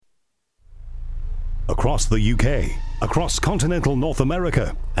across the UK, across continental North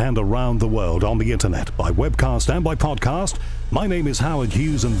America, and around the world on the internet, by webcast and by podcast. My name is Howard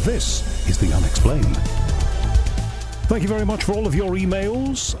Hughes, and this is The Unexplained. Thank you very much for all of your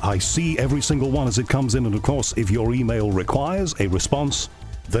emails. I see every single one as it comes in, and of course, if your email requires a response,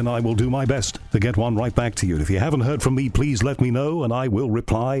 then I will do my best to get one right back to you. If you haven't heard from me, please let me know, and I will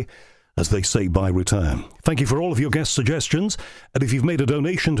reply, as they say, by return. Thank you for all of your guest suggestions, and if you've made a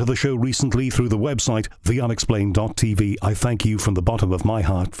donation to the show recently through the website, theunexplained.tv, I thank you from the bottom of my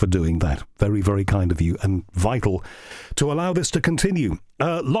heart for doing that. Very, very kind of you, and vital to allow this to continue.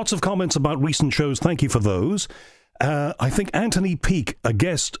 Lots of comments about recent shows. Thank you for those. I think Anthony Peake, a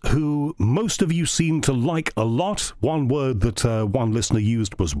guest who most of you seem to like a lot. One word that one listener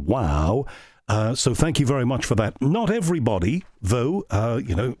used was wow. So thank you very much for that. Not everybody, though,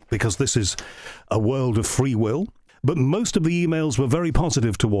 because this is a world of free will. But most of the emails were very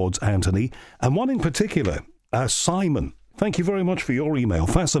positive towards Anthony. And one in particular, Simon. Thank you very much for your email.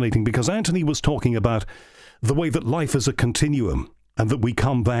 Fascinating, because Anthony was talking about the way that life is a continuum and that we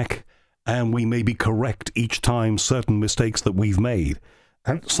come back and we maybe correct each time certain mistakes that we've made.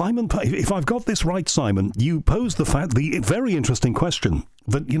 And Simon, if I've got this right, Simon, you posed the very interesting question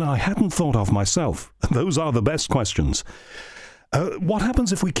that, I hadn't thought of myself. Those are the best questions. What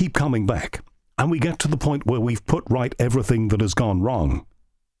happens if we keep coming back and we get to the point where we've put right everything that has gone wrong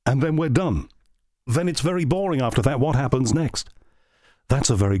and then we're done? Then it's very boring after that. What happens next? That's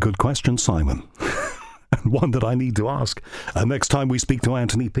a very good question, Simon. And one that I need to ask next time we speak to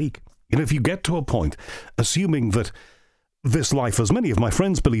Anthony Peake. If you get to a point, assuming that this life, as many of my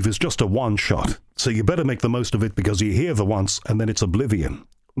friends believe, is just a one-shot, so you better make the most of it because you're here the once and then it's oblivion.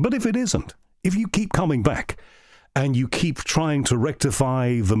 But if it isn't, if you keep coming back and you keep trying to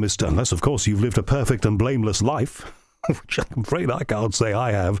rectify the mistake, unless, of course, you've lived a perfect and blameless life, which I'm afraid I can't say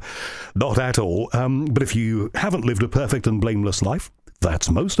I have, not at all, but if you haven't lived a perfect and blameless life, that's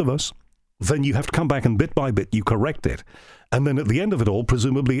most of us, then you have to come back and bit by bit you correct it. And then at the end of it all,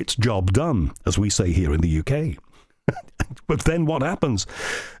 presumably it's job done, as we say here in the UK. But then what happens?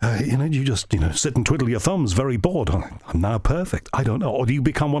 You just, sit and twiddle your thumbs, very bored. I'm now perfect. I don't know. Or do you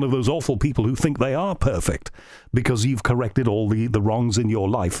become one of those awful people who think they are perfect because you've corrected all the wrongs in your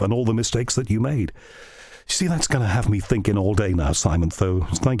life and all the mistakes that you made? See, that's going to have me thinking all day now, Simon, so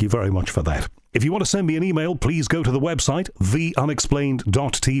thank you very much for that. If you want to send me an email, please go to the website,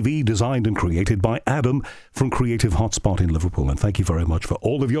 theunexplained.tv, designed and created by Adam from Creative Hotspot in Liverpool. And thank you very much for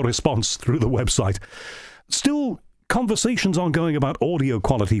all of your response through the website. Still, conversations ongoing about audio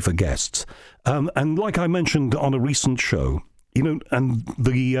quality for guests. And like I mentioned on a recent show, and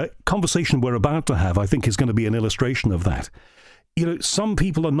the conversation we're about to have, I think, is going to be an illustration of that. Some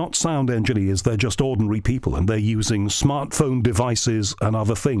people are not sound engineers, they're just ordinary people, and they're using smartphone devices and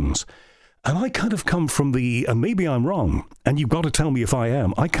other things. And I kind of come from and maybe I'm wrong, and you've got to tell me if I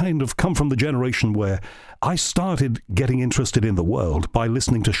am, I kind of come from the generation where I started getting interested in the world by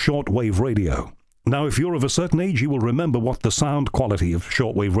listening to shortwave radio. Now, if you're of a certain age, you will remember what the sound quality of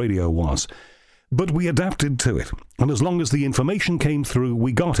shortwave radio was. But we adapted to it, and as long as the information came through,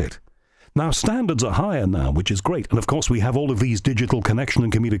 we got it. Now, standards are higher now, which is great. And of course, we have all of these digital connection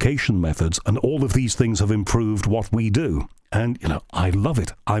and communication methods, and all of these things have improved what we do. And, I love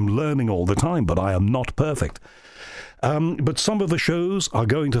it. I'm learning all the time, but I am not perfect. But some of the shows are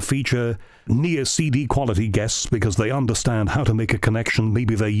going to feature near CD quality guests because they understand how to make a connection.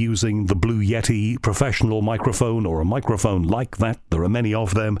 Maybe they're using the Blue Yeti professional microphone or a microphone like that. There are many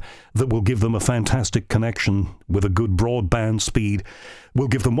of them that will give them a fantastic connection with a good broadband speed, will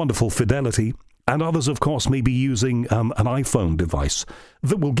give them wonderful fidelity. And others, of course, may be using an iPhone device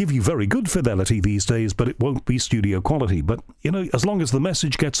that will give you very good fidelity these days, but it won't be studio quality. But, as long as the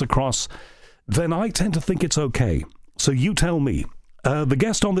message gets across, then I tend to think it's okay. So you tell me. The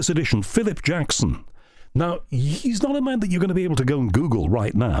guest on this edition, Phillip Jackson. Now, he's not a man that you're going to be able to go and Google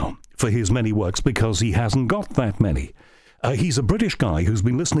right now for his many works because he hasn't got that many. He's a British guy who's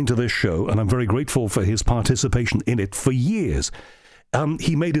been listening to this show, and I'm very grateful for his participation in it for years.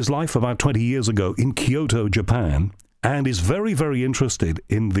 He made his life about 20 years ago in Kyoto, Japan, and is very, very interested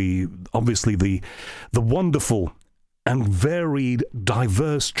in the wonderful and varied,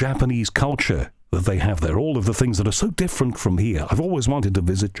 diverse Japanese culture that they have there, all of the things that are so different from here. I've always wanted to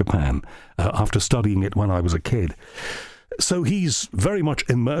visit Japan after studying it when I was a kid. So he's very much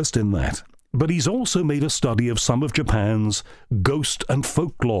immersed in that. But he's also made a study of some of Japan's ghost and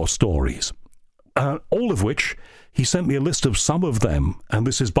folklore stories, all of which he sent me a list of some of them, and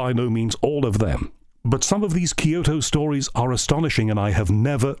this is by no means all of them. but some of these Kyoto stories are astonishing, and I have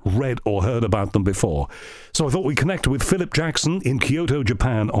never read or heard about them before. So I thought we'd connect with Phillip Jackson in Kyoto,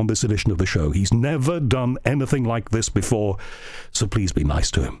 Japan, on this edition of the show. He's never done anything like this before, so please be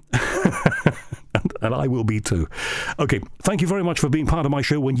nice to him. And I will be too. Okay, thank you very much for being part of my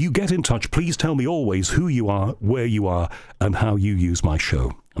show. When you get in touch, please tell me always who you are, where you are, and how you use my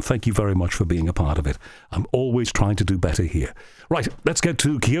show. And thank you very much for being a part of it. I'm always trying to do better here. Right, let's get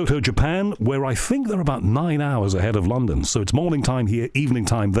to Kyoto, Japan, where I think they're about 9 hours ahead of London. So it's morning time here, evening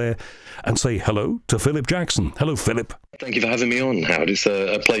time there. And say hello to Phillip Jackson. Hello, Phillip. Thank you for having me on, Howard. It's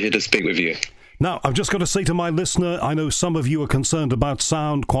a pleasure to speak with you. Now, I've just got to say to my listener, I know some of you are concerned about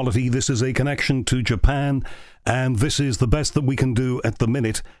sound quality. This is a connection to Japan, and this is the best that we can do at the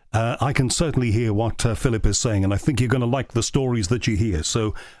minute. I can certainly hear what Phillip is saying, and I think you're going to like the stories that you hear.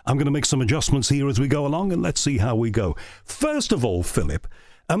 So I'm going to make some adjustments here as we go along, and let's see how we go. First of all, Phillip,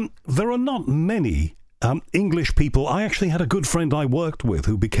 there are not many English people. I actually had a good friend I worked with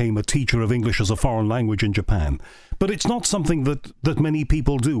who became a teacher of English as a foreign language in Japan. But it's not something that many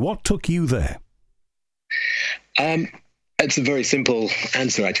people do. What took you there? It's a very simple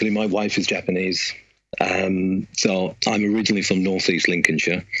answer, actually. My wife is Japanese. So I'm originally from northeast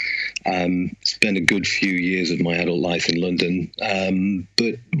Lincolnshire. Spent a good few years of my adult life in London,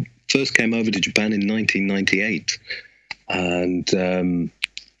 but first came over to Japan in 1998. And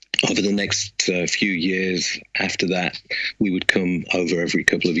over the next few years after that, we would come over every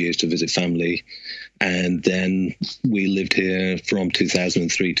couple of years to visit family. And then we lived here from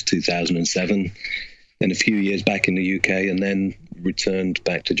 2003 to 2007. Then a few years back in the UK, and then returned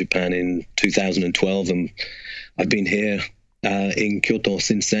back to Japan in 2012. And I've been here in Kyoto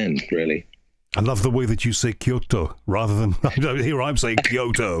since then, really. I love the way that you say Kyoto rather than here I'm saying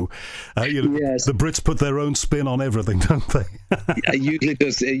Kyoto. Yes. The Brits put their own spin on everything, don't they?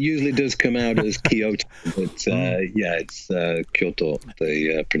 It usually does come out as Kyoto, but it's Kyoto,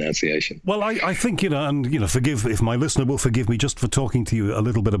 the pronunciation. Well, I think, forgive if my listener will forgive me just for talking to you a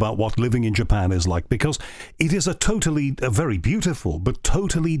little bit about what living in Japan is like, because it is a very beautiful but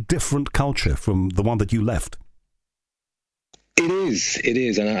totally different culture from the one that you left. It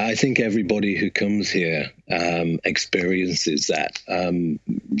is, and I think everybody who comes here experiences that.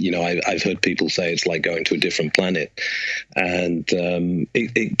 I've heard people say it's like going to a different planet, and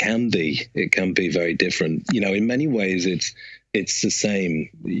it can be very different. In many ways, it's the same.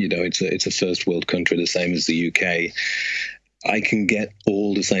 It's a first world country, the same as the UK. I can get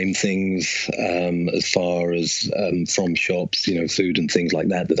all the same things as far as from shops, food and things like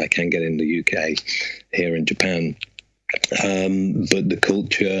that I can get in the UK here in Japan. But the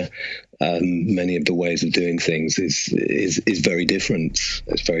culture, many of the ways of doing things is very different.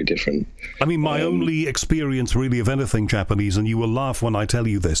 It's very different. I mean, my only experience really of anything Japanese, and you will laugh when I tell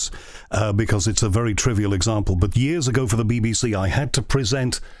you this, because it's a very trivial example, but years ago for the BBC, I had to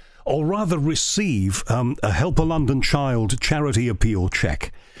present, or rather receive, a Help a London Child charity appeal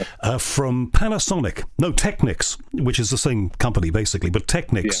check from Technics, which is the same company basically, but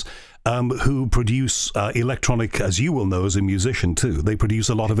Technics, who produce electronic, as you will know as a musician too, they produce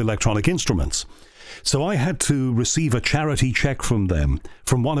a lot of electronic instruments. So I had to receive a charity check from them,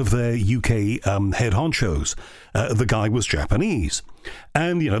 from one of their UK head honchos. The guy was Japanese.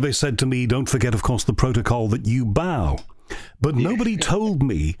 And, they said to me, don't forget, of course, the protocol that you bow. But nobody told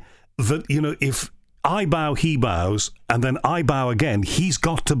me that, if I bow, he bows, and then I bow again, he's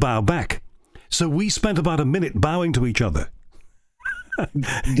got to bow back. So we spent about a minute bowing to each other.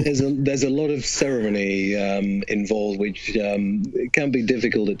 There's a lot of ceremony involved, which can be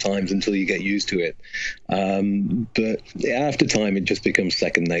difficult at times until you get used to it. But after time, it just becomes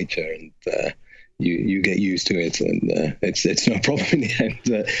second nature, and you get used to it, and it's no problem in the end.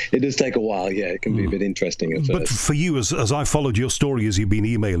 It does take a while. Yeah, it can be a bit interesting at first. But for you, as I followed your story as you've been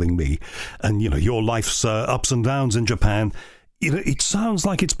emailing me, and your life's ups and downs in Japan, it sounds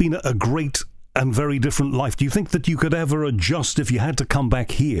like it's been a great and very different life. Do you think that you could ever adjust if you had to come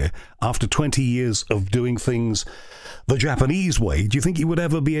back here after 20 years of doing things the Japanese way? Do you think you would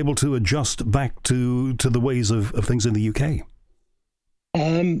ever be able to adjust back to the ways of things in the UK?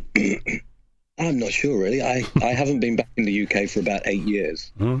 I'm not sure, really. I haven't been back in the UK for about 8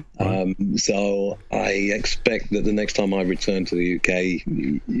 years. So I expect that the next time I return to the UK,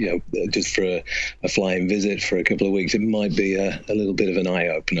 just for a flying visit for a couple of weeks, it might be a little bit of an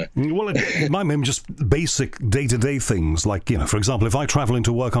eye-opener. Well, it might mean just basic day-to-day things, like, for example, if I travel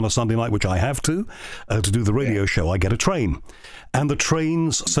into work on a Sunday night, which I have to do the radio show, I get a train. And the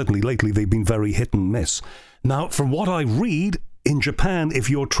trains, certainly lately, they've been very hit and miss. Now, from what I read, in Japan, if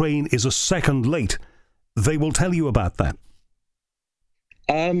your train is a second late, they will tell you about that.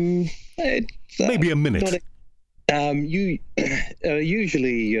 It's, Maybe a minute.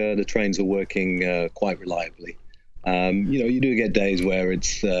 Usually the trains are working quite reliably. You do get days where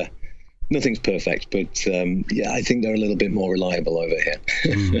it's nothing's perfect, but I think they're a little bit more reliable over here.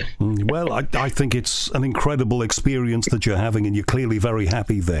 Well, I think it's an incredible experience that you're having, and you're clearly very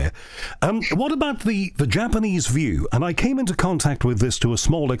happy there. What about the Japanese view? And I came into contact with this to a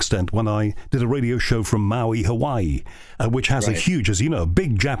small extent when I did a radio show from Maui, Hawaii, which has a huge, as you know,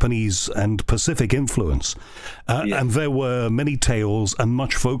 big Japanese and Pacific influence. And there were many tales and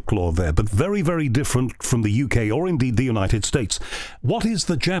much folklore there, but very, very different from the UK or indeed the United States. What is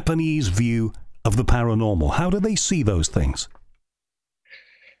the Japanese view of the paranormal? How do they see those things?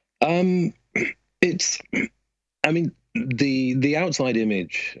 The outside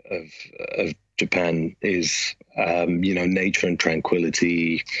image of Japan is, nature and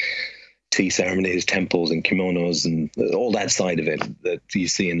tranquility, tea ceremonies, temples and kimonos, and all that side of it that you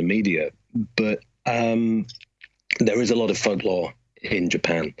see in the media. But there is a lot of folklore in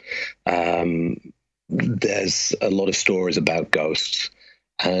Japan. There's a lot of stories about ghosts.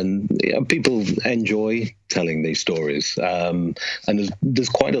 And people enjoy telling these stories. And there's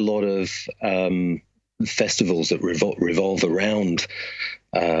quite a lot of festivals that revolve around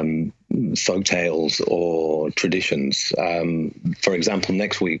folk tales or traditions. For example,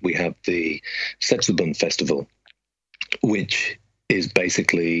 next week we have the Setsubun Festival, which is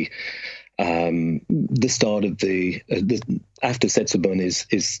basically the start of after Setsubun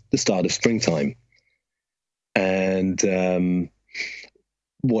is the start of springtime. And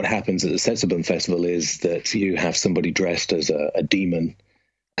what happens at the Setsubun Festival is that you have somebody dressed as a demon,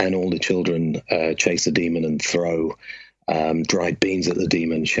 and all the children chase the demon and throw dried beans at the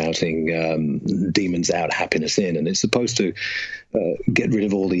demon, shouting, demons out, happiness in. And it's supposed to get rid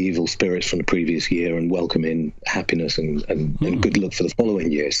of all the evil spirits from the previous year and welcome in happiness and good luck for the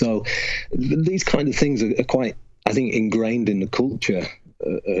following year. So these kind of things are quite, I think, ingrained in the culture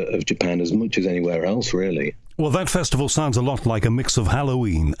of Japan as much as anywhere else, really. Well, that festival sounds a lot like a mix of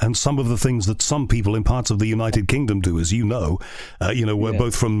Halloween and some of the things that some people in parts of the United Kingdom do, as you know. We're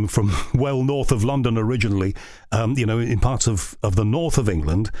both from well north of London originally. In parts of the north of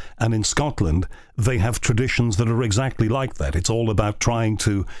England and in Scotland, they have traditions that are exactly like that. It's all about trying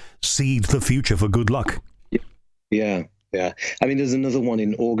to seed the future for good luck. Yeah. I mean, there's another one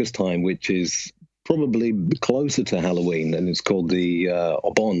in August time, which is probably closer to Halloween, and it's called the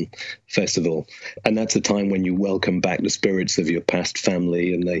Obon Festival. And that's a time when you welcome back the spirits of your past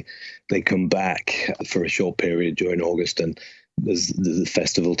family, and they come back for a short period during August, and there's a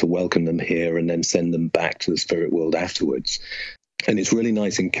festival to welcome them here and then send them back to the spirit world afterwards. And it's really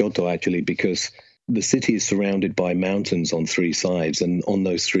nice in Kyoto, actually, because the city is surrounded by mountains on three sides, and on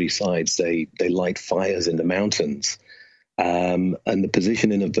those three sides they light fires in the mountains. And the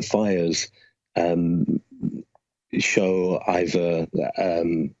positioning of the fires show either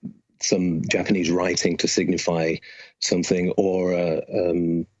some Japanese writing to signify something, or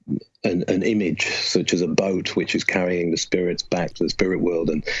an image such as a boat which is carrying the spirits back to the spirit world,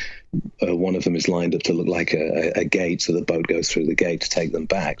 and one of them is lined up to look like a gate, so the boat goes through the gate to take them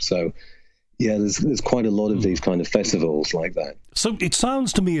back. So yeah, there's quite a lot of these kind of festivals like that. So it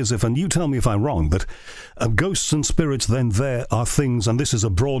sounds to me as if, and you tell me if I'm wrong, but ghosts and spirits then there are things, and this is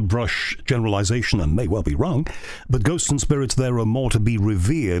a broad brush generalization and may well be wrong, but ghosts and spirits there are more to be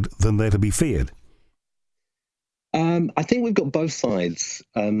revered than they're to be feared. I think we've got both sides.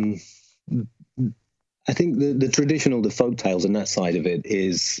 I think the traditional, the folk tales and that side of it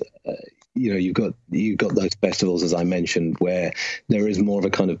is... you've got those festivals, as I mentioned, where there is more of a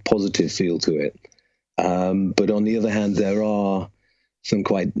kind of positive feel to it. But on the other hand, there are some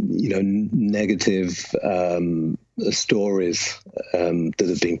quite, negative stories that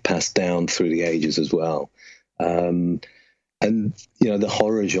have been passed down through the ages as well. And, the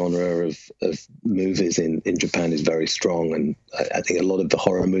horror genre of movies in Japan is very strong. And I think a lot of the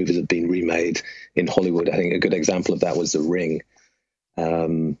horror movies have been remade in Hollywood. I think a good example of that was The Ring.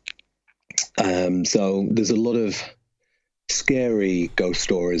 So there's a lot of scary ghost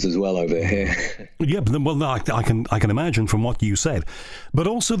stories as well over here. Yeah, but I can imagine from what you said. But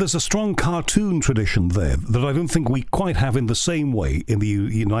also there's a strong cartoon tradition there that I don't think we quite have in the same way in the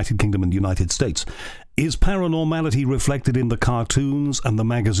United Kingdom and United States. Is paranormality reflected in the cartoons and the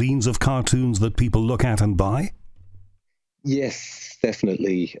magazines of cartoons that people look at and buy? Yes,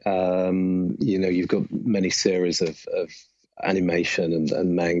 definitely. You've got many series of animation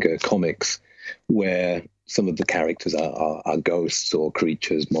and manga comics where some of the characters are ghosts or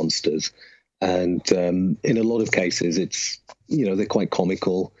creatures, monsters. And in a lot of cases, it's, they're quite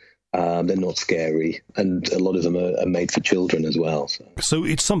comical. They're not scary, and a lot of them are made for children as well. So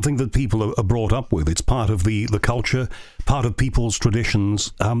it's something that people are brought up with. It's part of the culture, part of people's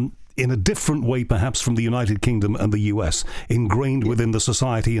traditions, in a different way perhaps from the United Kingdom and the US, ingrained within the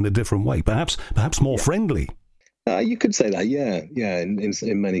society in a different way, perhaps more friendly. You could say that, yeah,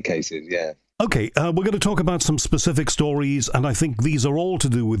 in many cases, yeah. Okay, we're going to talk about some specific stories, and I think these are all to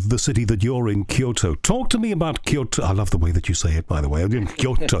do with the city that you're in, Kyoto. Talk to me about Kyoto. I love the way that you say it, by the way.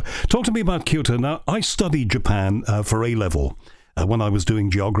 Kyoto. Talk to me about Kyoto. Now, I studied Japan for A-level when I was doing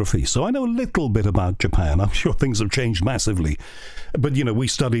geography, so I know a little bit about Japan. I'm sure things have changed massively. But, we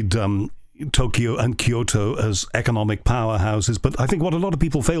studied Tokyo and Kyoto as economic powerhouses, but I think what a lot of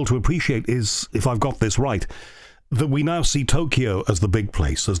people fail to appreciate is, if I've got this right, that we now see Tokyo as the big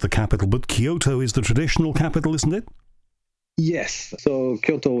place, as the capital, but Kyoto is the traditional capital, isn't it? Yes. So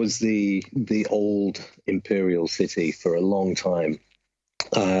Kyoto was the old imperial city for a long time,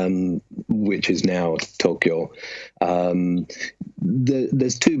 which is now Tokyo.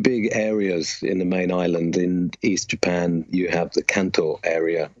 There's two big areas in the main island. In East Japan, you have the Kanto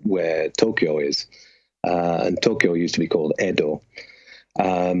area where Tokyo is, and Tokyo used to be called Edo.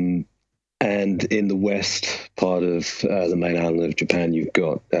 And in the west part of the main island of Japan, you've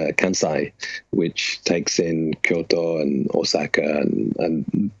got Kansai, which takes in Kyoto and Osaka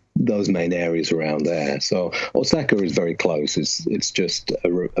and those main areas around there. So Osaka is very close. It's just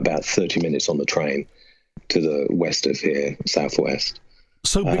about 30 minutes on the train to the west of here, southwest.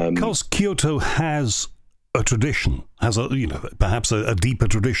 So because Kyoto has a tradition, has perhaps a deeper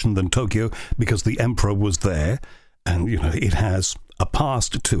tradition than Tokyo, because the emperor was there, and it has a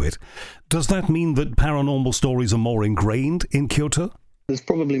past to it. Does that mean that paranormal stories are more ingrained in Kyoto? There's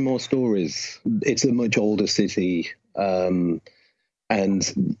probably more stories. It's a much older city. And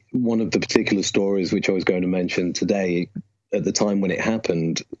one of the particular stories which I was going to mention today, at the time when it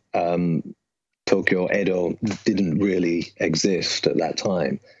happened, Tokyo, Edo didn't really exist at that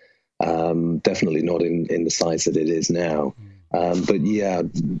time. Definitely not in the size that it is now. But yeah,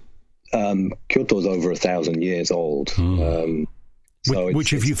 Kyoto's over 1,000 years old.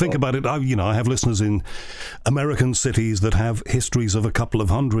 Which, if you think about it, I have listeners in American cities that have histories of a couple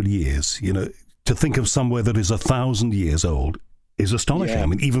of 100 years. To think of somewhere that is 1,000 years old is astonishing. Yeah. I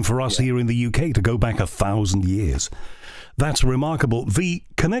mean, even for us here in the UK, to go back 1,000 years, that's remarkable. The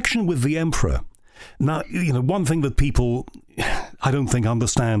connection with the emperor. Now, one thing that people, I don't think,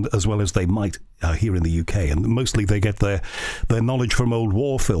 understand as well as they might here in the UK, and mostly they get their knowledge from old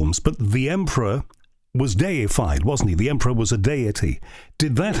war films, but the emperor was deified, wasn't he? The emperor was a deity.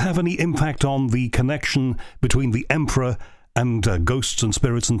 Did that have any impact on the connection between the emperor and ghosts and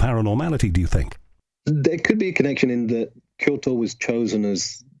spirits and paranormality, do you think? There could be a connection in that Kyoto was chosen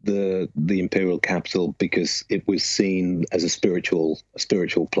as the imperial capital because it was seen as a spiritual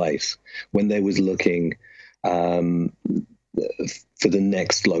place. When they was looking for the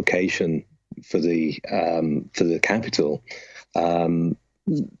next location for the capital,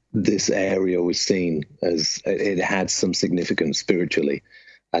 this area was seen as it had some significance spiritually,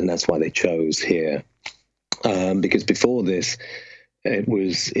 and that's why they chose here. Because before this, it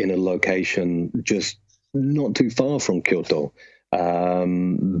was in a location just not too far from Kyoto,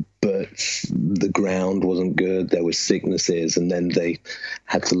 but the ground wasn't good. There were sicknesses, and then they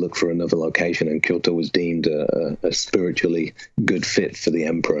had to look for another location, and Kyoto was deemed a spiritually good fit for the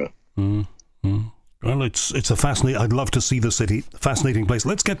emperor. Mm-hmm. Well, it's a fascinating. I'd love to see the city. Fascinating place.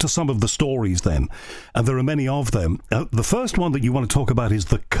 Let's get to some of the stories then, and there are many of them. The first one that you want to talk about is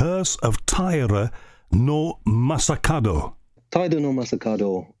the Curse of Taira no Masakado. Taira no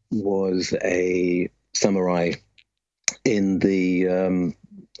Masakado was a samurai in the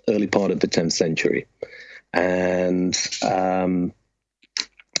early part of the 10th century, and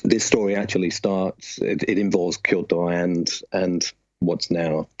this story actually starts. It involves Kyoto and what's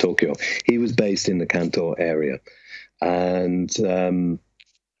now Tokyo. He was based in the Kanto area, and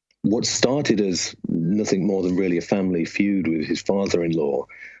what started as nothing more than really a family feud with his father-in-law.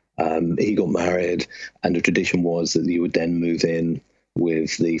 He got married, and the tradition was that you would then move in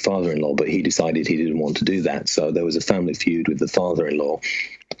with the father-in-law, but he decided he didn't want to do that. So there was a family feud with the father-in-law,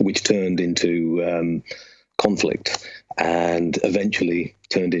 which turned into conflict and eventually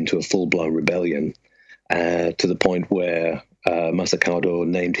turned into a full-blown rebellion to the point where Masakado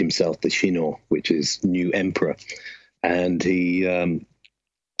named himself the Shino, which is new emperor, and he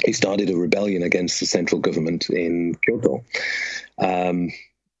started a rebellion against the central government in Kyoto,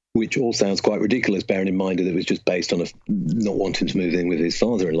 which all sounds quite ridiculous, bearing in mind that it was just based on not wanting to move in with his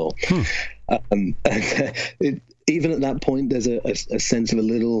father-in-law. Even at that point, there's a sense of a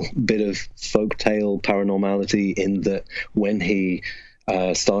little bit of folktale paranormality in that when he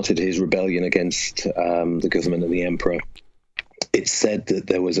started his rebellion against the government and the emperor. It's said that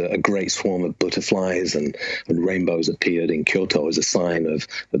there was a great swarm of butterflies and rainbows appeared in Kyoto as a sign of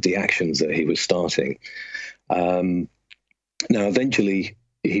the actions that he was starting. Now, eventually,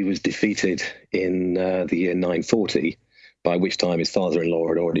 he was defeated in the year 940, by which time his father-in-law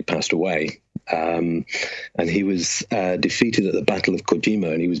had already passed away. And he was defeated at the Battle of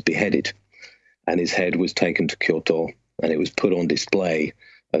Kojima, and he was beheaded. And his head was taken to Kyoto, and it was put on display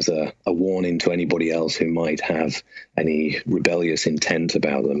as a warning to anybody else who might have any rebellious intent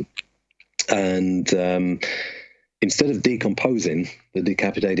about them. And instead of decomposing the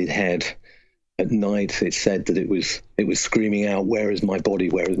decapitated head, at night it said that it was screaming out, "Where is my body?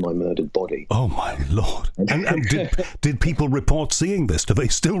 Where is my murdered body?" Oh my Lord! And did people report seeing this? Do they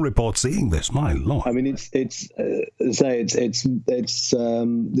still report seeing this? My Lord! I mean, this is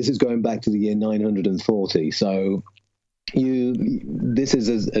going back to the year 940. So this is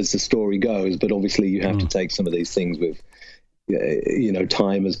as the story goes, but obviously you have to take some of these things with.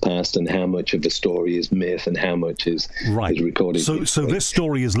 Time has passed, and how much of the story is myth and how much is recorded. So this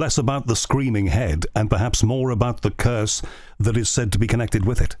story is less about the screaming head and perhaps more about the curse that is said to be connected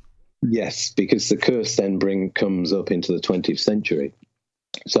with it. Yes, because the curse then comes up into the 20th century.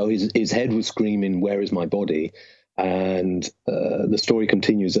 So his head was screaming, "Where is my body?" And the story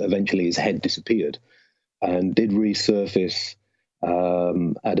continues that eventually his head disappeared and did resurface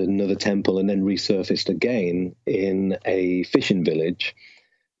at another temple, and then resurfaced again in a fishing village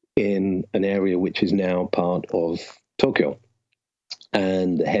in an area which is now part of Tokyo.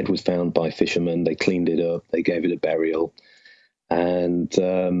 And the head was found by fishermen. They cleaned it up. They gave it a burial, and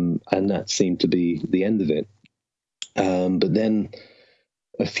that seemed to be the end of it. But then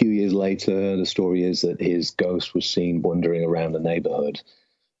a few years later, the story is that his ghost was seen wandering around the neighborhood.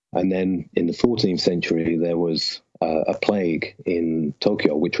 And then in the 14th century, there was a plague in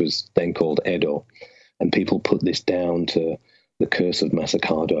Tokyo, which was then called Edo. And people put this down to the curse of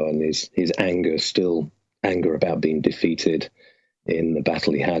Masakado and his anger about being defeated in the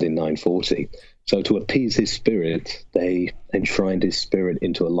battle he had in 940. So to appease his spirit, they enshrined his spirit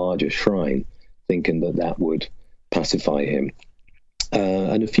into a larger shrine, thinking that would pacify him.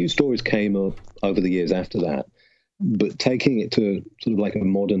 And a few stories came up over the years after that. But taking it to sort of like a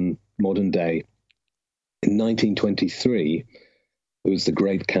modern day, in 1923, there was the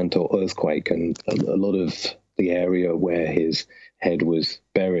Great Kanto earthquake, and a lot of the area where his head was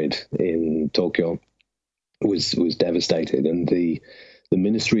buried in Tokyo was devastated, and the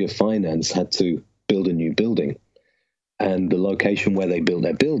Ministry of Finance had to build a new building. And the location where they built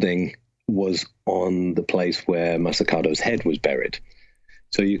their building was on the place where Masakado's head was buried.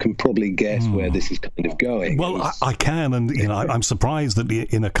 So you can probably guess where this is kind of going. Well, I can, and I'm surprised that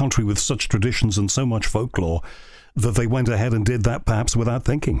in a country with such traditions and so much folklore, that they went ahead and did that perhaps without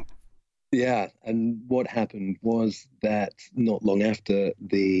thinking. Yeah, and what happened was that not long after,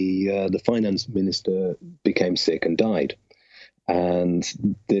 the finance minister became sick and died, and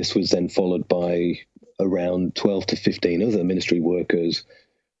this was then followed by around 12 to 15 other ministry workers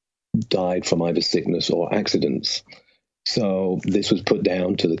died from either sickness or accidents. So this was put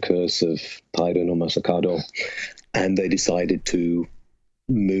down to the curse of Taira no Masakado, and they decided to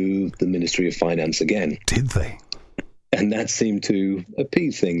move the Ministry of Finance again. Did they? And that seemed to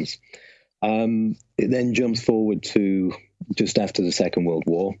appease things. It then jumps forward to just after the Second World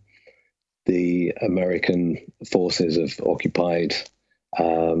War. The American forces have occupied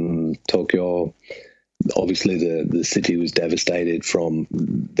Tokyo. Obviously, the city was devastated from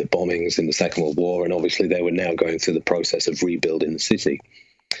the bombings in the Second World War, and obviously they were now going through the process of rebuilding the city.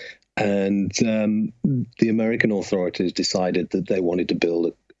 And the American authorities decided that they wanted to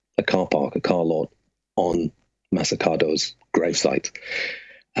build a car park, a car lot on Masakado's gravesite.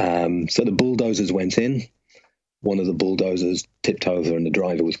 So the bulldozers went in. One of the bulldozers tipped over and the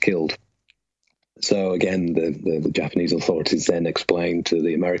driver was killed. So again, the Japanese authorities then explained to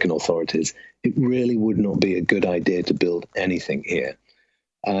the American authorities it really would not be a good idea to build anything here.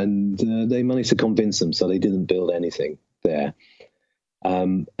 And they managed to convince them, so they didn't build anything there.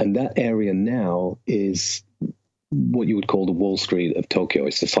 And that area now is what you would call the Wall Street of Tokyo.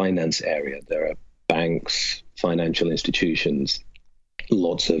 It's the finance area. There are banks, financial institutions,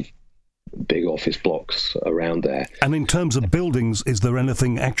 lots of big office blocks around there. And in terms of buildings, is there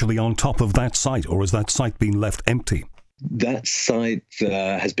anything actually on top of that site, or has that site been left empty? That site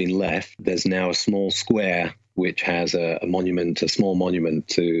has been left. There's now a small square which has a monument, a small monument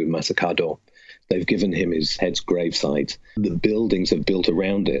to Masakado. They've given him his head's gravesite. The buildings have built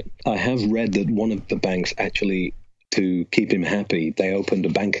around it. I have read that one of the banks actually, to keep him happy, they opened a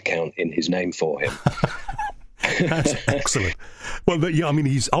bank account in his name for him. That's excellent. Well, yeah, I mean,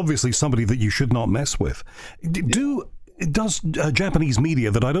 he's obviously somebody that you should not mess with. Does Japanese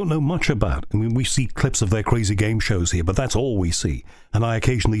media that I don't know much about, I mean, we see clips of their crazy game shows here, but that's all we see. And I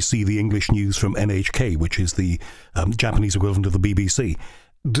occasionally see the English news from NHK, which is the Japanese equivalent of the BBC.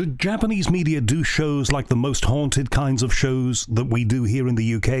 Do Japanese media do shows like the most haunted kinds of shows that we do here in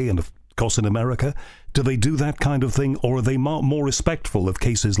the UK and, of course, in America? Do they do that kind of thing, or are they more respectful of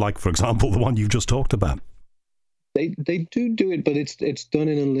cases like, for example, the one you've just talked about? They do it, but it's done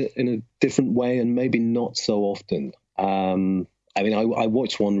in a different way and maybe not so often. I mean, I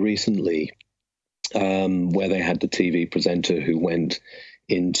watched one recently where they had the TV presenter who went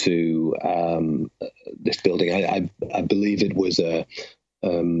into this building. I believe it was a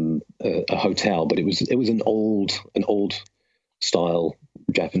hotel, but it was an old style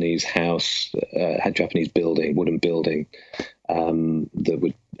Japanese house, had Japanese building, wooden building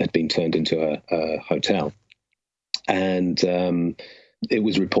that had been turned into a hotel. And it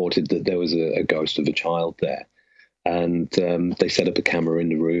was reported that there was a ghost of a child there. And they set up a camera in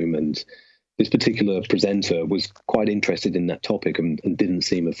the room, and this particular presenter was quite interested in that topic and didn't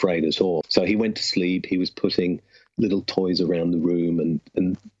seem afraid at all. So he went to sleep. He was putting little toys around the room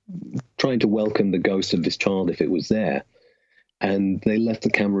and trying to welcome the ghost of this child if it was there. And they left the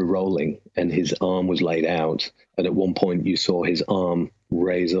camera rolling, and his arm was laid out. And at one point, you saw his arm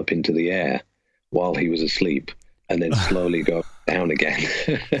raise up into the air while he was asleep, and then slowly go down again.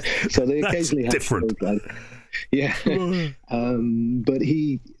 So they occasionally have different. Yeah, but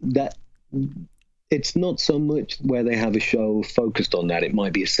it's not so much where they have a show focused on that. It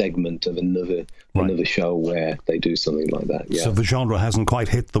might be a segment of another show where they do something like that. Yeah. So the genre hasn't quite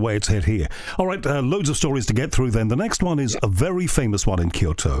hit the way it's hit here. All right, loads of stories to get through then. The next one is a very famous one in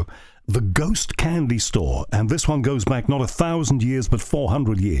Kyoto, the Ghost Candy Store. And this one goes back not 1,000 years, but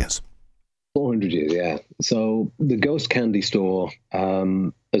 400 years. 400 years, yeah. So the Ghost Candy Store,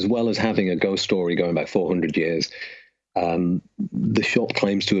 as well as having a ghost story going back 400 years, the shop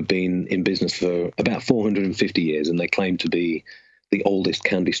claims to have been in business for about 450 years, and they claim to be the oldest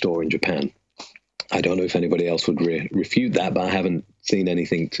candy store in Japan. I don't know if anybody else would refute that, but I haven't seen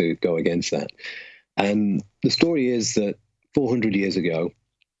anything to go against that. And the story is that 400 years ago,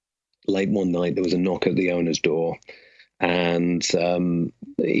 late one night, there was a knock at the owner's door, and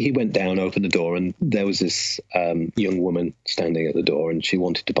he went down, opened the door, and there was this young woman standing at the door, and she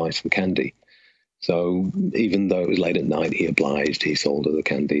wanted to buy some candy. So even though it was late at night, he obliged, he sold her the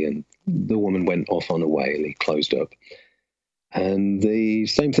candy, and the woman went off on her way, and he closed up. And the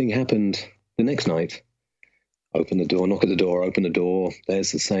same thing happened the next night. Open the door, knock at the door, open the door.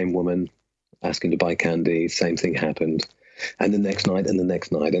 There's the same woman asking to buy candy. Same thing happened. And the next night and the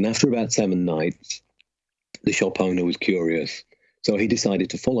next night. And after about 7 nights, the shop owner was curious. So he decided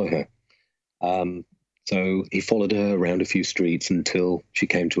to follow her. So he followed her around a few streets until she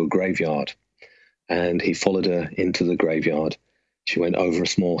came to a graveyard. And he followed her into the graveyard. She went over a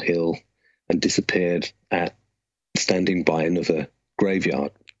small hill and disappeared standing by another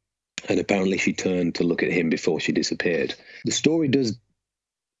graveyard. And apparently she turned to look at him before she disappeared. The story does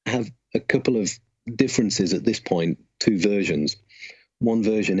have a couple of differences at this point, 2 versions. One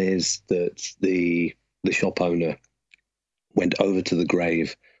version is that the shop owner went over to the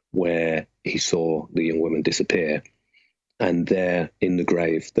grave where he saw the young woman disappear. And there in the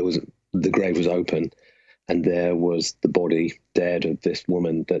grave, the grave was open, and there was the body dead of this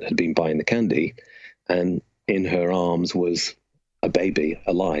woman that had been buying the candy. And in her arms was a baby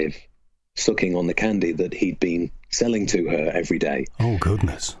alive, sucking on the candy that he'd been selling to her every day. Oh,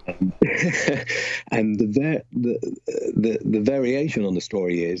 goodness. And the variation on the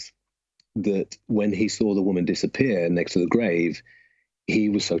story is that when he saw the woman disappear next to the grave, he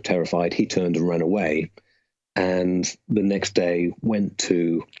was so terrified he turned and ran away, and the next day went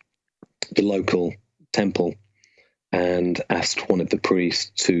to the local temple and asked one of the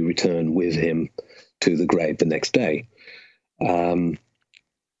priests to return with him to the grave the next day.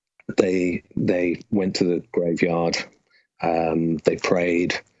 They went to the graveyard, they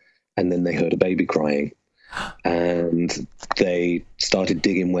prayed, and then they heard a baby crying. And they started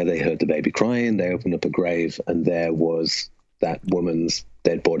digging where they heard the baby crying. They opened up a grave, and there was that woman's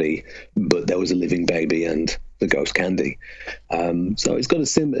dead body, but there was a living baby and the ghost candy. So it's got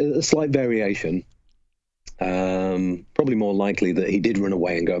a slight variation. Probably more likely that he did run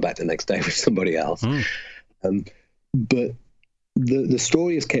away and go back the next day with somebody else. But the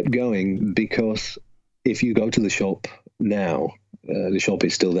story is kept going because if you go to the shop now, the shop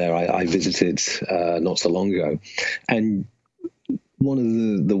is still there. I visited not so long ago. And one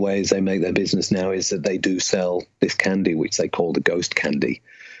of the ways they make their business now is that they do sell this candy, which they call the ghost candy.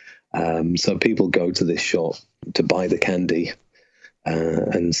 So people go to this shop to buy the candy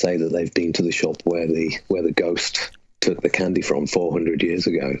and say that they've been to the shop where the ghost took the candy from 400 years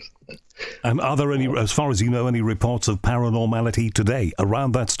ago. And are there any, as far as you know, any reports of paranormality today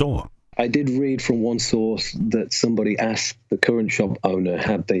around that store? I did read from one source that somebody asked the current shop owner,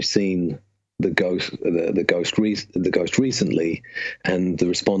 had they seen the ghost recently, and the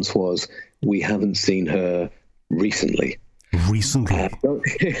response was, "We haven't seen her recently." Recently. So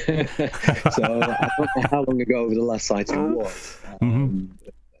I don't know how long ago the last sighting was.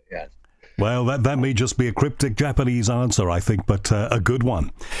 Yeah. Well, that may just be a cryptic Japanese answer, I think, but a good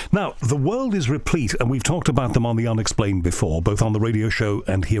one. Now, the world is replete, and we've talked about them on The Unexplained before, both on the radio show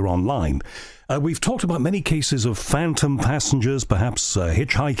and here online. We've talked about many cases of phantom passengers, perhaps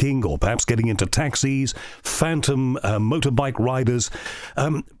hitchhiking or perhaps getting into taxis, phantom motorbike riders.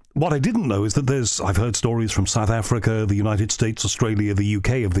 What I didn't know is that I've heard stories from South Africa, the United States, Australia, the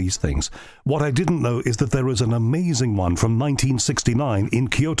UK of these things. What I didn't know is that there is an amazing one from 1969 in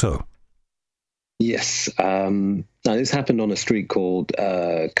Kyoto. Yes. Now, this happened on a street called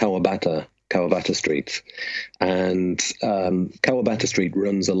Kawabata Street. And Kawabata Street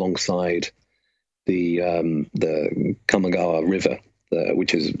runs alongside the Kamagawa River,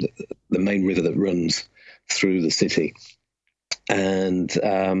 which is the main river that runs through the city. And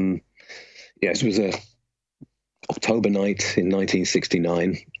it was a October night in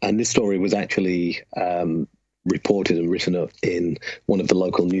 1969, and this story was actually reported and written up in one of the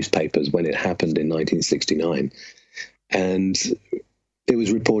local newspapers when it happened in 1969. And it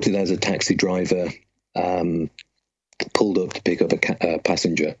was reported as a taxi driver pulled up to pick up a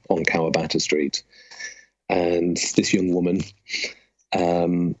passenger on Kawabata Street, and this young woman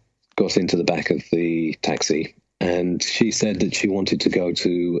got into the back of the taxi. And she said that she wanted to go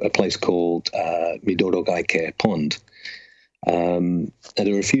to a place called Midoro Gaike Pond. And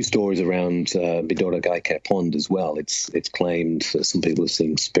there are a few stories around Midoro Gaike Pond as well. It's claimed that some people have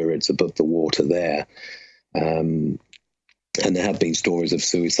seen spirits above the water there. And there have been stories of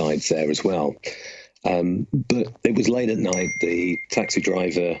suicides there as well. But it was late at night. The taxi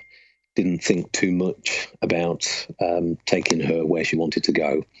driver didn't think too much about taking her where she wanted to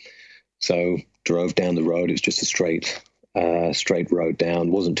go. So drove down the road. It was just a straight road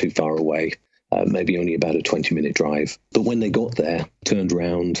down, wasn't too far away, maybe only about a 20-minute drive. But when they got there, turned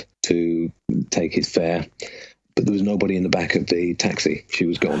round to take his fare, but there was nobody in the back of the taxi. She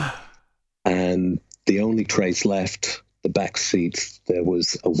was gone. And the only trace left, the back seat, there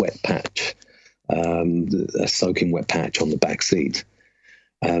was a wet patch, a soaking wet patch on the back seat.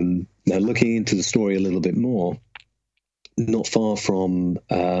 Now, looking into the story a little bit more, not far from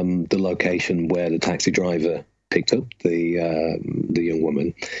the location where the taxi driver picked up the young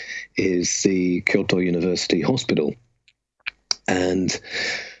woman is the Kyoto University Hospital. And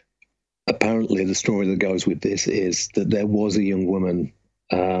apparently the story that goes with this is that there was a young woman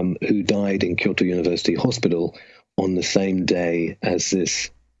who died in Kyoto University Hospital on the same day as this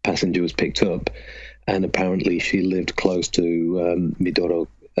passenger was picked up. And apparently she lived close to Midoro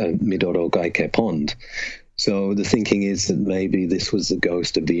Gaike Pond. So the thinking is that maybe this was the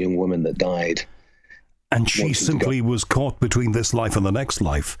ghost of the young woman that died. And she simply was caught between this life and the next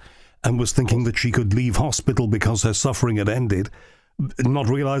life and was thinking that she could leave hospital because her suffering had ended, not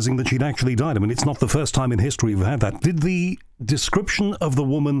realizing that she'd actually died. I mean, it's not the first time in history we've had that. Did the description of the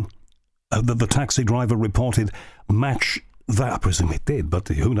woman that the taxi driver reported match that? I presume it did, but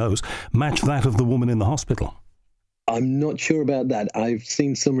who knows, match that of the woman in the hospital? I'm not sure about that. I've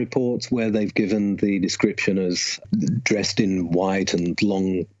seen some reports where they've given the description as dressed in white and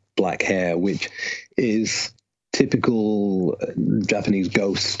long black hair, which is typical Japanese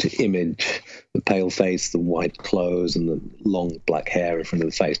ghost image, the pale face, the white clothes, and the long black hair in front of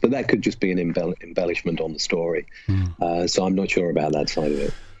the face. But that could just be an embellishment on the story. So I'm not sure about that side of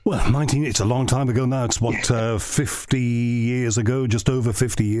it. Well, it's a long time ago now. It's 50 years ago, just over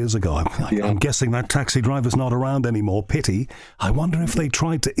 50 years ago. I'm guessing that taxi driver's not around anymore. Pity. I wonder if they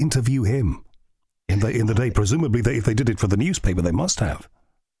tried to interview him in the day. Presumably, if they did it for the newspaper, they must have.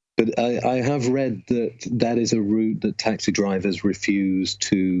 But I have read that is a route that taxi drivers refuse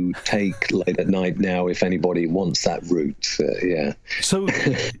to take late at night now if anybody wants that route. So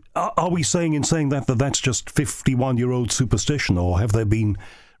are we saying that that's just 51-year-old superstition, or have there been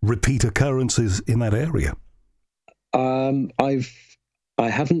repeat occurrences in that area? I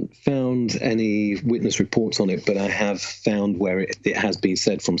haven't found any witness reports on it, but I have found where it has been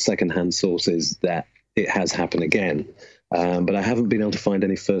said from secondhand sources that it has happened again. But I haven't been able to find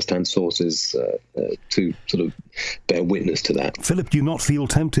any first-hand sources to sort of bear witness to that. Philip, do you not feel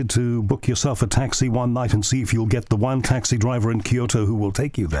tempted to book yourself a taxi one night and see if you'll get the one taxi driver in Kyoto who will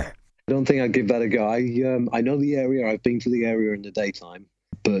take you there? I don't think I'd give that a go. I know the area. I've been to the area in the daytime,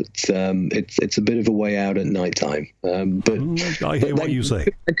 but it's a bit of a way out at nighttime. I hear what you say.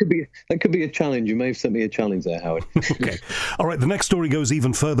 That could be a challenge. You may have sent me a challenge there, Howard. Okay. All right. The next story goes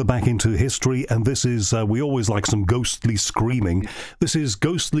even further back into history, and this is we always like some ghostly screaming. This is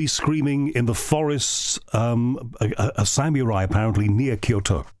ghostly screaming in the forests. A samurai apparently near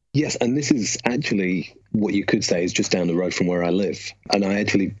Kyoto. Yes, and this is actually what you could say is just down the road from where I live. And I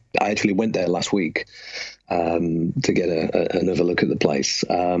actually went there last week to get another look at the place.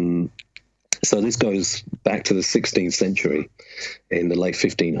 So this goes back to the 16th century in the late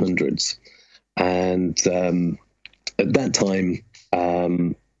 1500s. And at that time,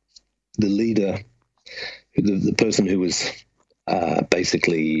 the leader, the person who was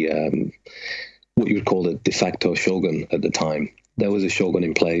basically what you would call a de facto shogun at the time, there was a shogun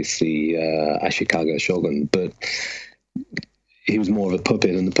in place, the Ashikaga shogun, but he was more of a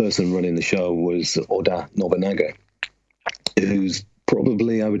puppet, and the person running the show was Oda Nobunaga, who's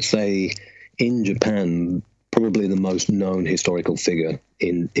probably, I would say, in Japan, probably the most known historical figure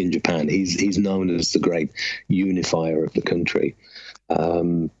in Japan. He's known as the great unifier of the country.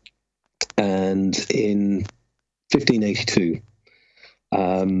 And in 1582,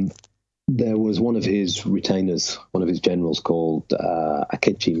 there was one of his retainers, one of his generals called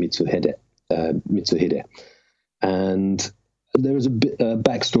Akechi Mitsuhide. And there was a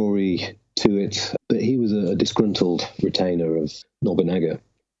backstory to it, but he was a disgruntled retainer of Nobunaga.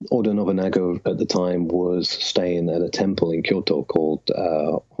 Oda Nobunaga at the time was staying at a temple in Kyoto called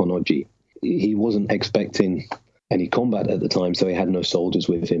Honnoji. He wasn't expecting any combat at the time, so he had no soldiers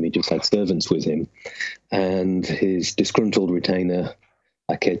with him. He just had servants with him. And his disgruntled retainer,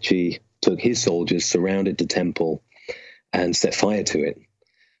 Akechi, took his soldiers, surrounded the temple, and set fire to it.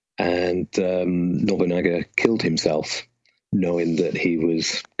 And Nobunaga killed himself, knowing that he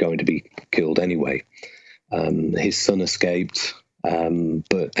was going to be killed anyway. His son escaped,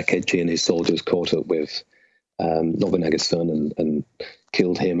 but Akechi and his soldiers caught up with Nobunaga's son and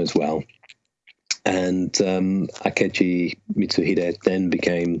killed him as well. And Akechi Mitsuhide then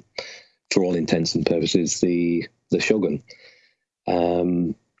became, for all intents and purposes, the shogun.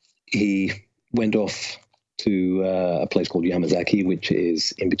 He went off to a place called Yamazaki, which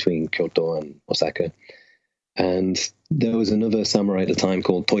is in between Kyoto and Osaka. And there was another samurai at the time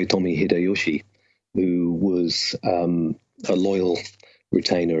called Toyotomi Hideyoshi, who was a loyal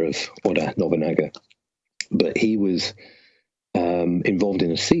retainer of Oda Nobunaga. But he was involved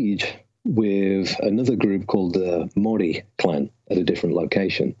in a siege with another group called the Mori clan at a different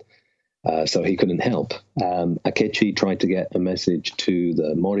location. So he couldn't help. Akechi tried to get a message to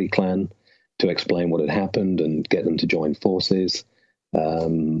the Mori clan to explain what had happened and get them to join forces.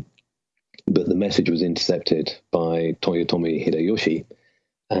 But the message was intercepted by Toyotomi Hideyoshi.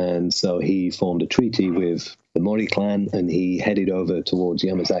 And so he formed a treaty with the Mori clan, and he headed over towards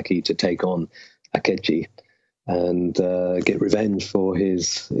Yamazaki to take on Akechi and get revenge for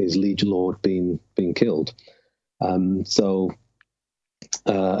his liege lord being killed. So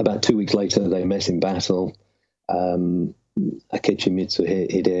about 2 weeks later, they met in battle. Akechi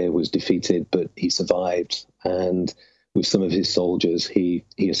Mitsuhide was defeated, but he survived, and with some of his soldiers, he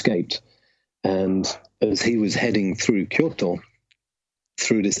escaped. And as he was heading through Kyoto,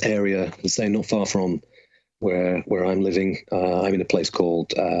 through this area, say not far from where I'm living, I'm in a place called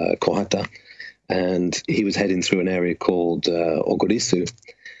Kohata, and he was heading through an area called Ogorisu,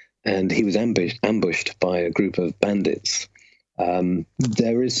 and he was ambushed by a group of bandits.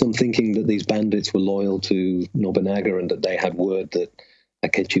 There is some thinking that these bandits were loyal to Nobunaga and that they had word that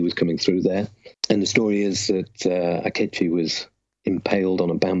Akechi was coming through there. And the story is that Akechi was impaled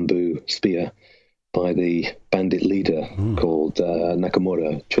on a bamboo spear by the bandit leader called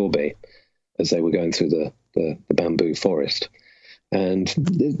Nakamura Chobei as they were going through the bamboo forest. And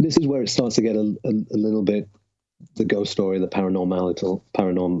this is where it starts to get a little bit the ghost story, the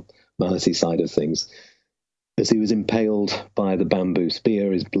paranormality side of things. As he was impaled by the bamboo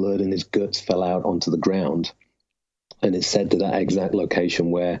spear, his blood and his guts fell out onto the ground. And it's said to that exact location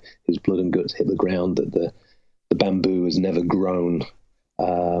where his blood and guts hit the ground that the bamboo has never grown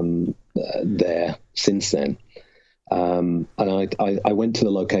there since then. And I went to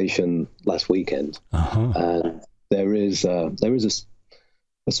the location last weekend, and there is a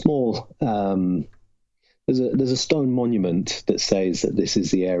small there's a stone monument that says that this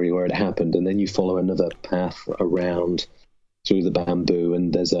is the area where it happened, and then you follow another path around through the bamboo,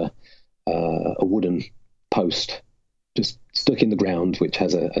 and there's a wooden post just stuck in the ground which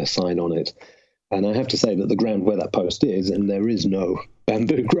has a sign on it. And I have to say that the ground where that post is, and there is no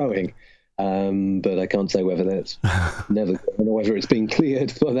bamboo growing. But I can't say whether that's never going or whether it's been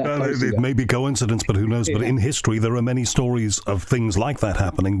cleared for that. Well, it may be coincidence, but who knows? Yeah. But in history, there are many stories of things like that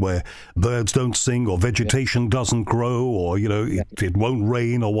happening, where birds don't sing, or vegetation doesn't grow, or it won't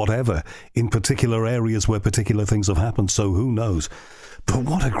rain, or whatever, in particular areas where particular things have happened. So who knows? But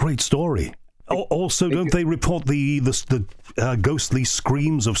what a great story! Also, don't they report the ghostly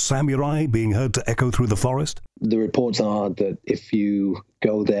screams of samurai being heard to echo through the forest? The reports are that if you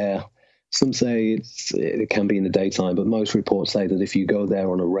go there, some say it can be in the daytime, but most reports say that if you go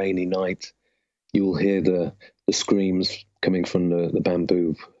there on a rainy night, you will hear the screams coming from the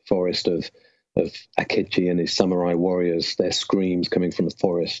bamboo forest of Akechi and his samurai warriors, their screams coming from the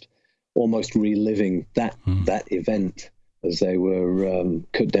forest, almost reliving that event as they were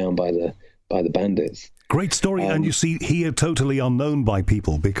cut down by the bandits. Great story, and you see, here totally unknown by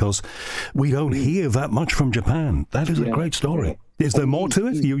people, because we don't hear that much from Japan. That is a great story. Is there more to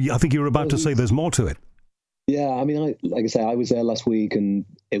it? I think you were about to say there's more to it. Yeah, I mean, like I say, I was there last week, and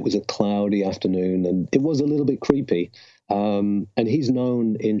it was a cloudy afternoon, and it was a little bit creepy. And he's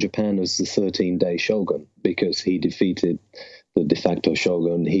known in Japan as the 13-day shogun, because he defeated the de facto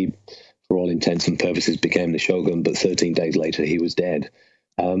shogun. He, for all intents and purposes, became the shogun, but 13 days later he was dead.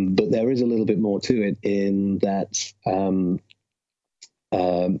 But there is a little bit more to it, in that some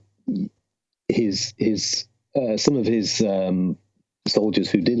of his soldiers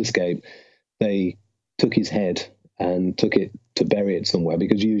who did escape, they took his head and took it to bury it somewhere,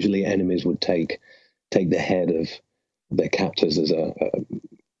 because usually enemies would take the head of their captors as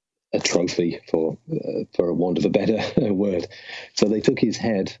a trophy, for a want of a better word. So they took his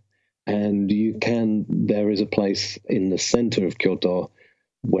head, and there is a place in the center of Kyoto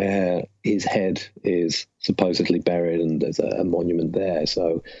where his head is supposedly buried, and there's a monument there.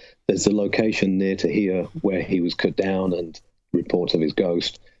 So there's a location near to here where he was cut down, and reports of his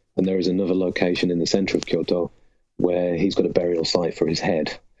ghost. And there is another location in the center of Kyoto where he's got a burial site for his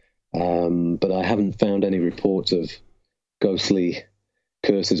head. But I haven't found any reports of ghostly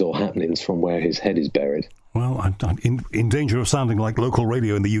curses or happenings from where his head is buried. Well, I'm in danger of sounding like local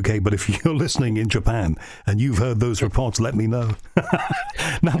radio in the UK, but if you're listening in Japan and you've heard those reports, let me know.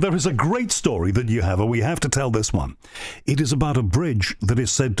 Now, there is a great story that you have, and we have to tell this one. It is about a bridge that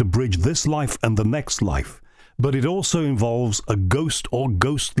is said to bridge this life and the next life, but it also involves a ghost or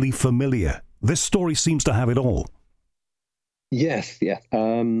ghostly familiar. This story seems to have it all. Yes, yeah.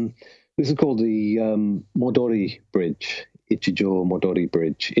 This is called the Modori Bridge, Ichijo Modori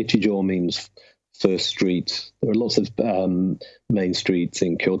Bridge. Ichijo means first street. There are lots of main streets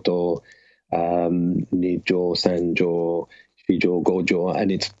in Kyoto, Nijo, Sanjo, Shijo, Gojo,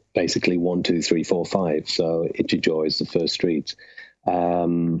 and it's basically 1, 2, 3, 4, 5. So Ichijo is the first street.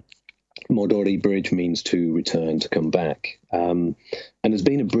 Modori Bridge means to return, to come back. And there's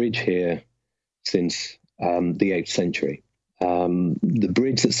been a bridge here since the 8th century. The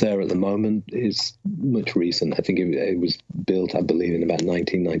bridge that's there at the moment is much recent. I think it was built, I believe, in about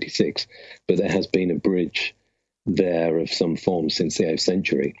 1996. But there has been a bridge there of some form since the 8th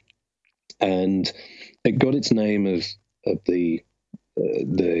century. And it got its name of the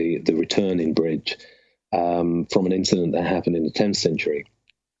returning bridge from an incident that happened in the 10th century.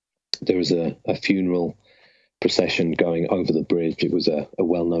 There was a funeral procession going over the bridge. It was a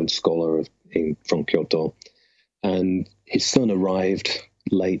well-known scholar from Kyoto. And his son arrived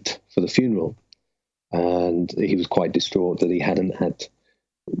late for the funeral, and he was quite distraught that he hadn't had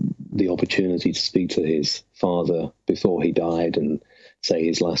the opportunity to speak to his father before he died and say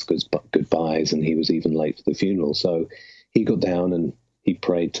his last goodbyes, and he was even late for the funeral. So he got down and he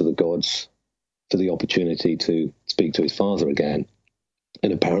prayed to the gods for the opportunity to speak to his father again.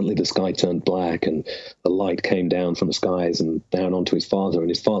 And apparently the sky turned black, and the light came down from the skies and down onto his father, and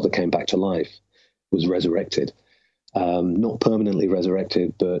his father came back to life, was resurrected. Not permanently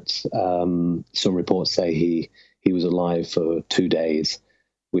resurrected, but some reports say he was alive for 2 days,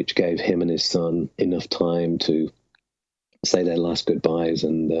 which gave him and his son enough time to say their last goodbyes,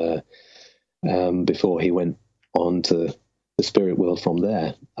 and before he went on to the spirit world from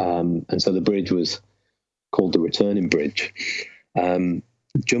there. And so the bridge was called the Returning Bridge.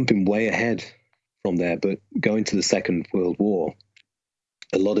 Jumping way ahead from there, but going to the Second World War,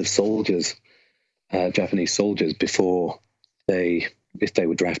 a lot of soldiers, Japanese soldiers, if they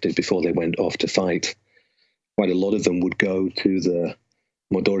were drafted before they went off to fight, quite a lot of them would go to the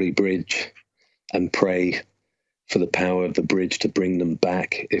Modori Bridge and pray for the power of the bridge to bring them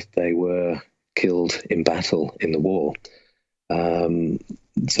back if they were killed in battle in the war.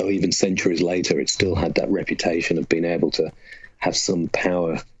 So even centuries later, it still had that reputation of being able to have some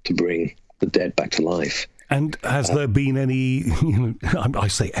power to bring the dead back to life. And has there been any, I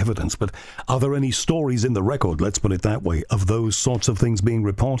say evidence, but are there any stories in the record, let's put it that way, of those sorts of things being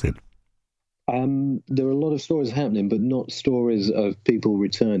reported? There are a lot of stories happening, but not stories of people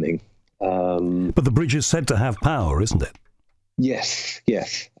returning. But the bridge is said to have power, isn't it? Yes.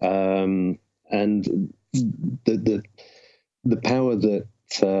 And the power that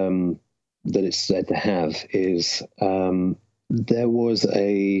it's said to have is there was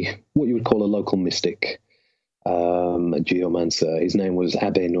what you would call a local mystic, a geomancer. His name was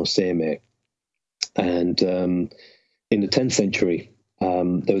Abe no Seimei. And in the 10th century,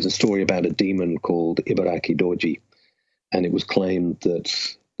 there was a story about a demon called Ibaraki Doji. And it was claimed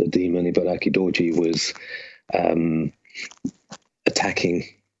that the demon Ibaraki Doji was attacking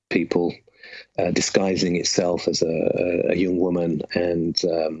people, disguising itself as a young woman and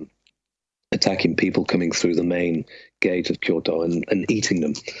attacking people coming through the main gate of Kyoto and eating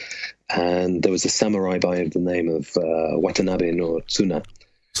them. And there was a samurai by the name of Watanabe no Tsuna.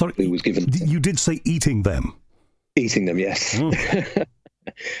 Sorry, who was given. You did say eating them. Eating them, yes. Oh.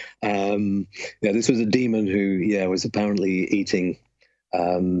 This was a demon who, was apparently eating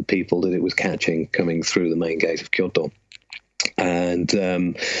people that it was catching coming through the main gate of Kyoto. And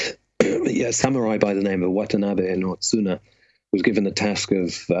a samurai by the name of Watanabe no Tsuna was given the task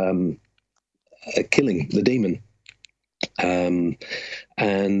of killing the demon.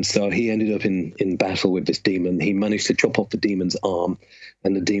 And so he ended up in battle with this demon. He managed to chop off the demon's arm,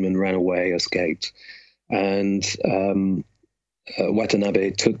 and the demon ran away, escaped. And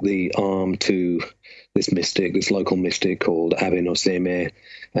Watanabe took the arm to this local mystic called Abe no Seimei,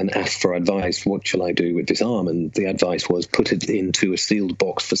 and asked for advice. What shall I do with this arm? And the advice was put it into a sealed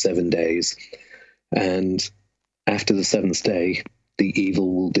box for 7 days. And after the 7th day, the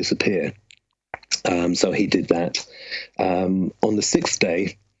evil will disappear. So he did that. On the 6th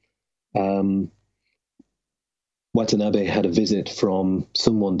day, Watanabe had a visit from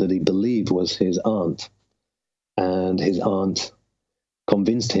someone that he believed was his aunt. And his aunt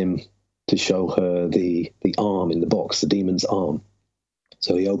convinced him to show her the arm in the box, the demon's arm.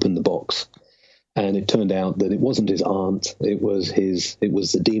 So he opened the box, and it turned out that it wasn't his aunt. It was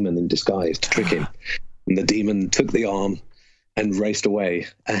the demon in disguise to trick him. And the demon took the arm and raced away.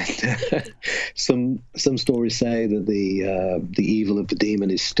 And some stories say that the evil of the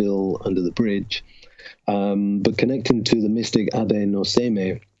demon is still under the bridge. But connecting to the mystic Abe no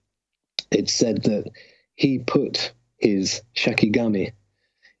Seimei, it's said that he put his shakigami,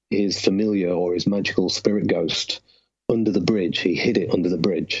 his familiar or his magical spirit ghost, under the bridge. He hid it under the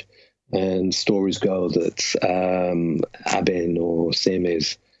bridge. And stories go that Abe no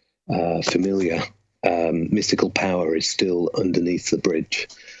Seimei's familiar mystical power is still underneath the bridge,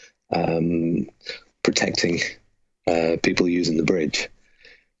 protecting people using the bridge.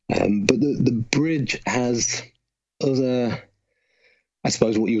 But the bridge has other, I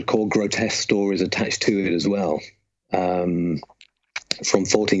suppose, what you would call grotesque stories attached to it as well. From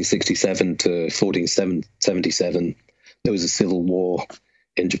 1467 to 1477, there was a civil war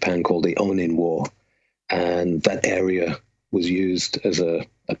in Japan called the Onin War, and that area was used as a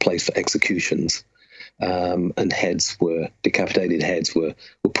place for executions. And decapitated heads were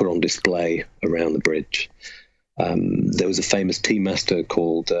put on display around the bridge. There was a famous tea master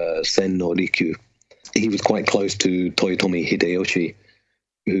called Sen no Rikyu. He was quite close to Toyotomi Hideyoshi,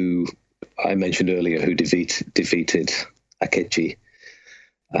 who I mentioned earlier, who defeated Akechi,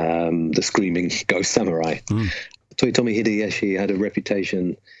 the screaming ghost samurai. Toyotomi Hideyoshi had a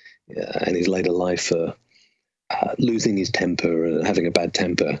reputation in his later life for losing his temper and having a bad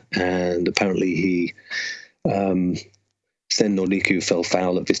temper. And apparently Sen no Rikyu fell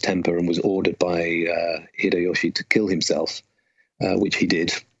foul of his temper and was ordered by Hideyoshi to kill himself, which he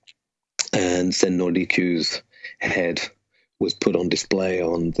did. And Sen no Rikyu's head was put on display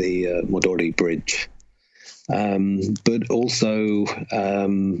on the Modori Bridge. But also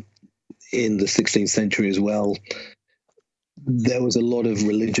in the 16th century as well, there was a lot of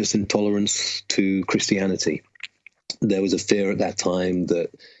religious intolerance to Christianity. There was a fear at that time that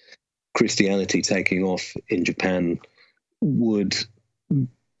Christianity taking off in Japan would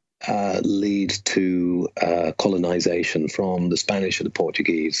lead to colonization from the Spanish and the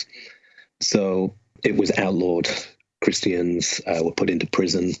Portuguese. So it was outlawed. Christians were put into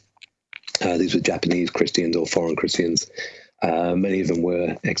prison. These were Japanese Christians or foreign Christians. Many of them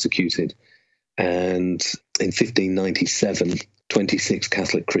were executed. And in 1597, 26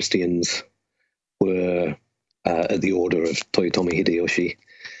 Catholic Christians were, at the order of Toyotomi Hideyoshi,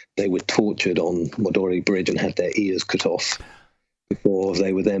 they were tortured on Modori Bridge and had their ears cut off before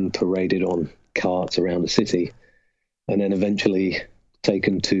they were then paraded on carts around the city and then eventually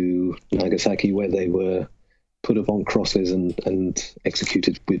taken to Nagasaki, where they were put up on crosses and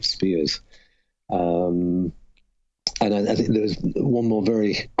executed with spears. And I think there's one more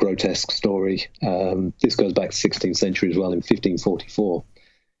very grotesque story. This goes back to the 16th century as well. In 1544,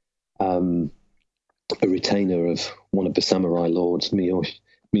 a retainer of one of the samurai lords,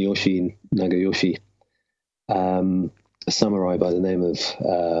 Miyoshi Nagayoshi, a samurai by the name of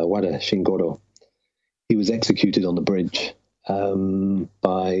Wada Shingoro, he was executed on the bridge by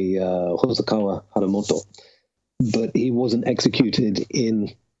Hosokawa Haramoto. But he wasn't executed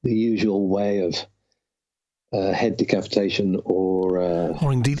in the usual way of head decapitation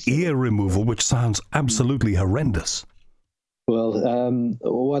or indeed ear removal, which sounds absolutely horrendous. Well,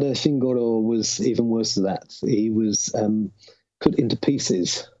 Wada Shingoro was even worse than that. He was cut into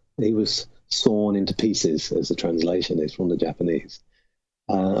pieces. He was sawn into pieces, as the translation is from the Japanese.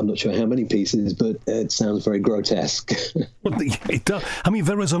 I'm not sure how many pieces, but it sounds very grotesque. Well, it does. I mean,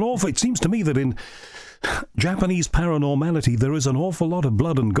 there is an awful... It seems to me that in Japanese paranormality, there is an awful lot of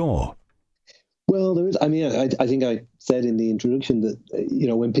blood and gore. Well, there is. I mean, I think I said in the introduction that,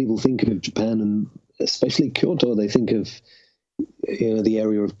 when people think of Japan, and especially Kyoto, they think of, the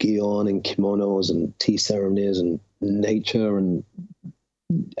area of Gion and kimonos and tea ceremonies and nature and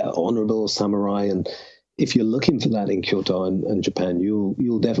honorable samurai. And if you're looking for that in Kyoto and Japan,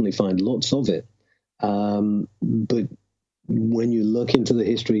 you'll definitely find lots of it. But when you look into the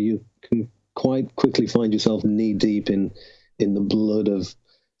history, you can quite quickly find yourself knee deep in the blood of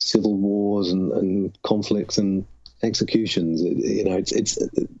civil wars and conflicts and executions.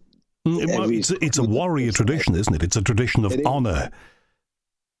 It's a warrior tradition, isn't it? It's a tradition of honor.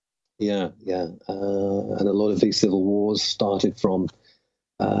 Yeah. And a lot of these civil wars started from,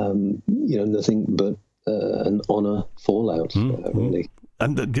 nothing but an honor fallout, really.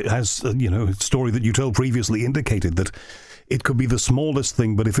 And as, a story that you told previously indicated that it could be the smallest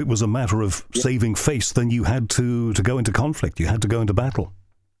thing, but if it was a matter of saving face, then you had to go into conflict. You had to go into battle.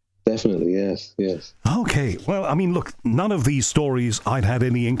 Definitely, yes. Okay, well, I mean, look, none of these stories I'd had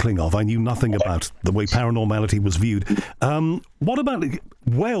any inkling of. I knew nothing about the way paranormality was viewed. What about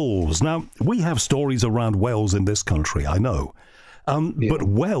wells? Now, we have stories around wells in this country, I know. But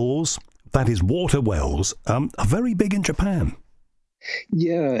wells, that is water wells, are very big in Japan.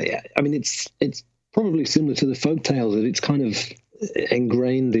 Yeah. I mean, it's probably similar to the folk tales. It's kind of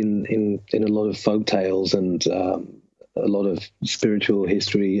ingrained in a lot of folk tales and a lot of spiritual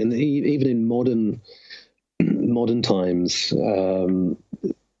history, and even in modern times,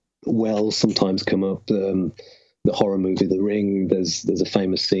 wells sometimes come up. The horror movie The Ring, there's a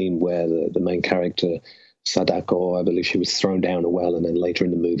famous scene where the main character Sadako, I believe, she was thrown down a well, and then later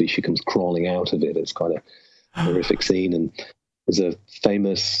in the movie she comes crawling out of it. It's quite a horrific scene. And there's a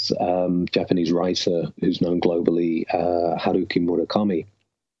famous Japanese writer who's known globally, Haruki Murakami,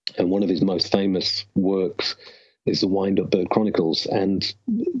 and one of his most famous works is the Wind-Up Bird Chronicles, and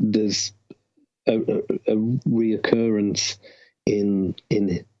there's a reoccurrence in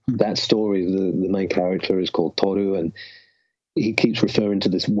that story. The main character is called Toru, and he keeps referring to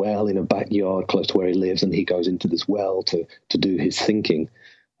this well in a backyard close to where he lives, and he goes into this well to do his thinking.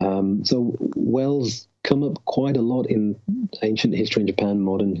 So wells come up quite a lot in ancient history in Japan,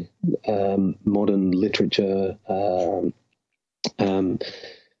 modern literature.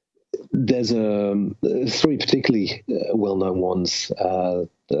 There's three particularly well-known ones.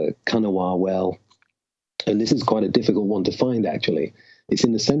 The Kanawa well, and this is quite a difficult one to find, actually. It's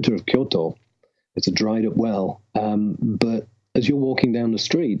in the center of Kyoto. It's a dried-up well, but as you're walking down the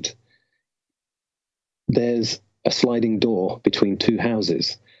street, there's a sliding door between two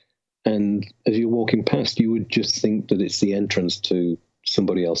houses, and as you're walking past, you would just think that it's the entrance to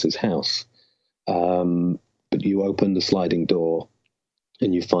somebody else's house. But you open the sliding door,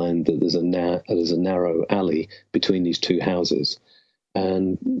 and you find that there's a narrow alley between these two houses.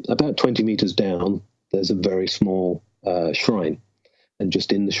 And about 20 meters down, there's a very small shrine. And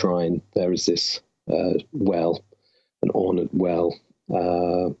just in the shrine, there is this well, an ornate well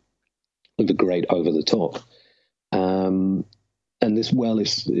with a grate over the top. And this well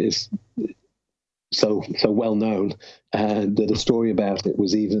is so well known that a story about it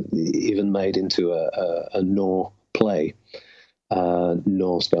was even made into a Noh play.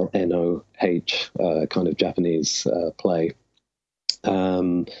 Noh spelled N-O-H, kind of Japanese play.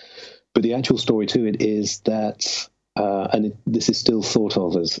 But the actual story to it is that, this is still thought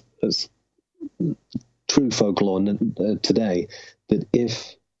of as true folklore today, that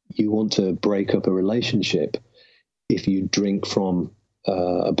if you want to break up a relationship, if you drink from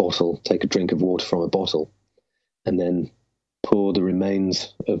a bottle, take a drink of water from a bottle, and then pour the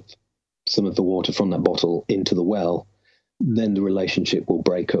remains of some of the water from that bottle into the well, then the relationship will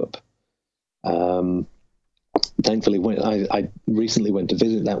break up. thankfully, I recently went to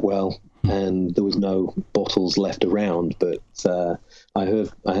visit that well, and there was no bottles left around. But I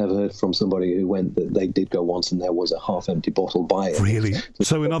have heard from somebody who went that they did go once, and there was a half-empty bottle by it. Really?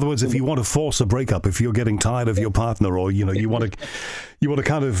 So, in other words, if you want to force a breakup, if you're getting tired of your partner, or you want to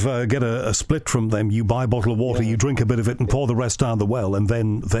kind of get a split from them, you buy a bottle of water, you drink a bit of it, and pour the rest down the well, and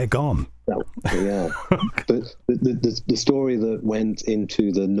then they're gone. Yeah. But the story that went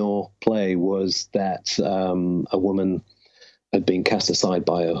into the Nor play was that a woman had been cast aside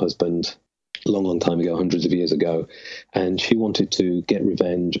by her husband a long time ago, hundreds of years ago, and she wanted to get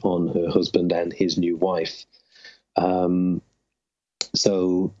revenge on her husband and his new wife.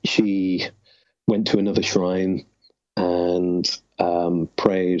 So she went to another shrine and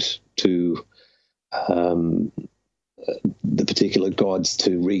prayed to the particular gods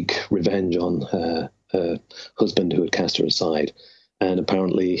to wreak revenge on her husband who had cast her aside. And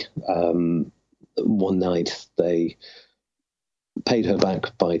apparently one night they paid her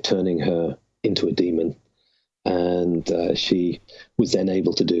back by turning her into a demon, and she was then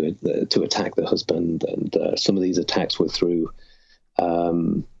able to do it, to attack the husband. And some of these attacks were through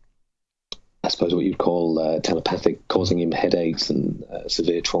I suppose what you'd call telepathic, causing him headaches and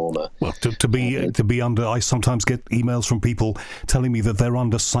severe trauma. Well, to be under, I sometimes get emails from people telling me that they're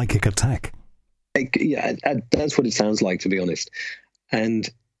under psychic attack. Yeah, that's what it sounds like, to be honest. And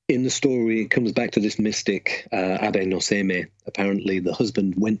in the story, it comes back to this mystic, Abe Noseme. Apparently, the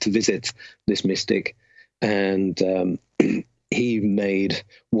husband went to visit this mystic, and he made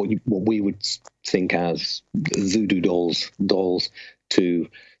what we would think as voodoo dolls to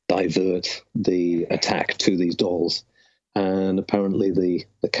divert the attack to these dolls. And apparently,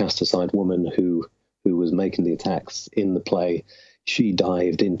 the cast aside woman who was making the attacks in the play, she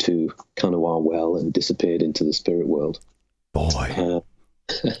dived into Kanawa Well and disappeared into the spirit world. Boy.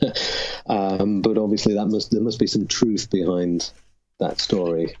 But obviously there must be some truth behind that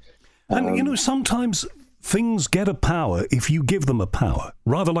story. And sometimes things get a power if you give them a power.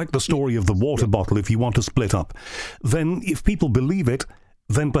 Rather like the story of the water bottle, if you want to split up. Then if people believe it,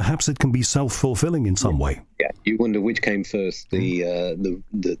 then perhaps it can be self-fulfilling in some way. Yeah, you wonder which came first,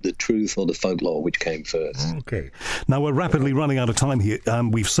 the truth or the folklore, which came first. Okay. Now, we're rapidly running out of time here.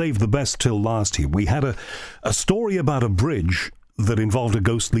 We've saved the best till last here. We had a story about a bridge that involved a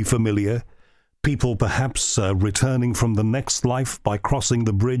ghostly familiar, people perhaps returning from the next life by crossing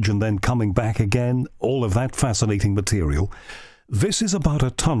the bridge and then coming back again, all of that fascinating material. This is about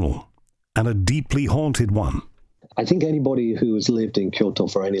a tunnel, and a deeply haunted one. I think anybody who has lived in Kyoto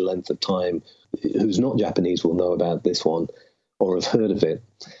for any length of time, who's not Japanese, will know about this one or have heard of it.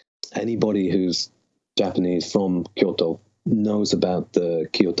 Anybody who's Japanese from Kyoto knows about the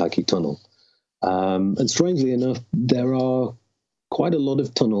Kiyotaki Tunnel. And strangely enough, there are quite a lot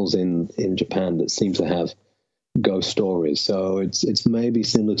of tunnels in Japan that seem to have ghost stories. So it's maybe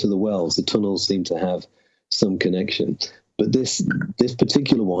similar to the wells. The tunnels seem to have some connection. But this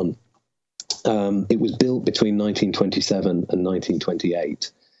particular one, it was built between 1927 and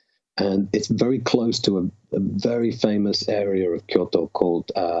 1928. And it's very close to a very famous area of Kyoto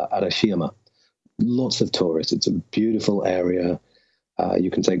called Arashiyama. Lots of tourists. It's a beautiful area.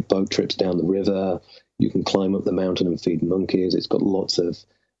 You can take boat trips down the river. You can climb up the mountain and feed monkeys. It's got lots of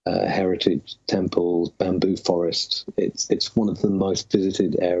heritage temples, bamboo forests. It's one of the most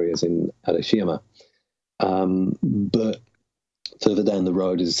visited areas in Arashiyama. But further down the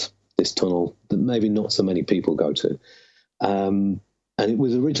road is this tunnel that maybe not so many people go to. And it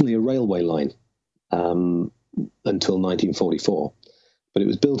was originally a railway line until 1944. But it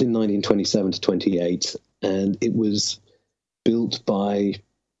was built in 1927 to 28, and it was built by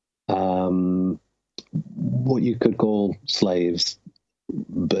what you could call slaves,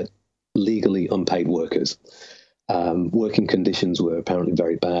 but legally unpaid workers. Working conditions were apparently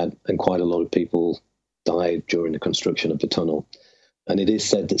very bad, and quite a lot of people died during the construction of the tunnel. And it is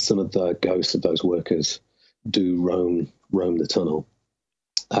said that some of the ghosts of those workers do roam the tunnel.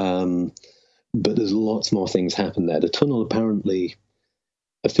 But there's lots more things happen there. The tunnel apparently,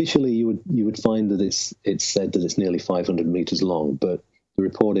 officially, you would find that it's said that it's nearly 500 meters long, but the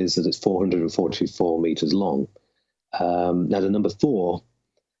report is that it's 444 meters long. Now, the number 4,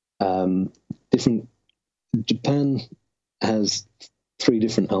 Japan has 3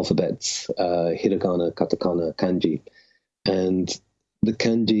 different alphabets, hiragana, katakana, kanji. And the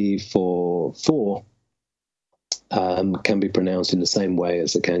kanji for 4 can be pronounced in the same way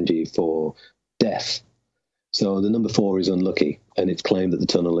as the kanji for death. So the number 4 is unlucky, and it's claimed that the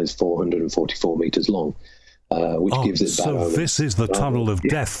tunnel is 444 meters long, which gives it bad omens. So this is the tunnel of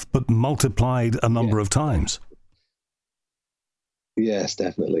death, but multiplied a number of times. Yes,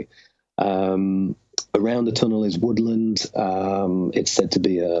 definitely. Around the tunnel is woodland. It's said to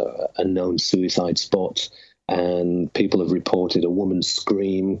be a known suicide spot, and people have reported a woman's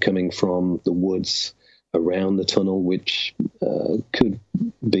scream coming from the woods around the tunnel, which could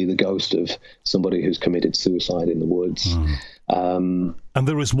be the ghost of somebody who's committed suicide in the woods. And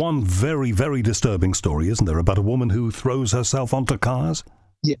there is one very, very disturbing story, isn't there, about a woman who throws herself onto cars?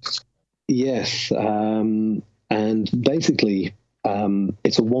 Yes. And basically,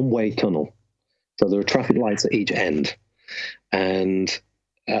 it's a one-way tunnel. So there are traffic lights at each end. And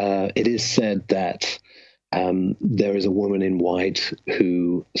it is said that there is a woman in white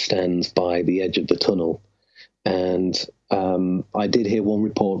who stands by the edge of the tunnel. And I did hear one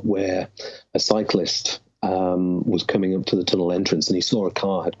report where a cyclist was coming up to the tunnel entrance, and he saw a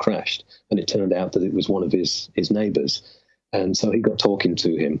car had crashed, and it turned out that it was one of his neighbours. And so he got talking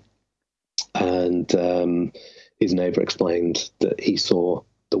to him, and his neighbour explained that he saw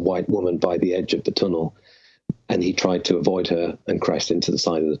the white woman by the edge of the tunnel, and he tried to avoid her and crashed into the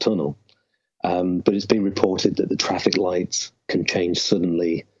side of the tunnel. But it's been reported that the traffic lights can change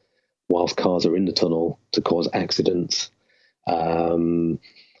suddenly whilst cars are in the tunnel to cause accidents.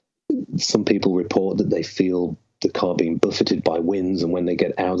 Some people report that they feel the car being buffeted by winds, and when they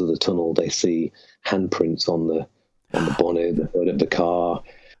get out of the tunnel, they see handprints on the bonnet, the hood of the car.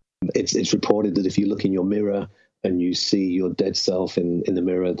 It's reported that if you look in your mirror and you see your dead self in the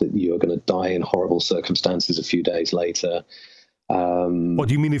mirror, that you're going to die in horrible circumstances a few days later. What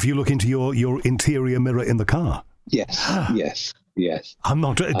do you mean if you look into your interior mirror in the car? Yes. I'm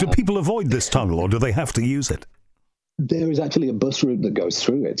not. Do people avoid this tunnel, or do they have to use it? There is actually a bus route that goes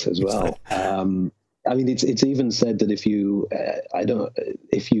through it as well. I mean, it's even said that if you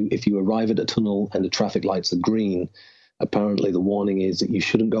arrive at a tunnel and the traffic lights are green, apparently the warning is that you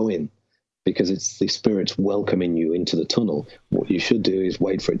shouldn't go in, because it's the spirits welcoming you into the tunnel. What you should do is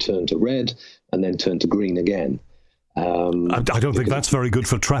wait for it to turn to red and then turn to green again. I don't think that's very good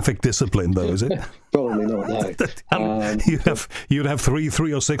for traffic discipline, though, is it? Probably not, no. You'd have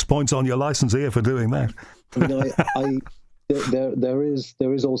 3 or 6 points on your license here for doing that. I mean, there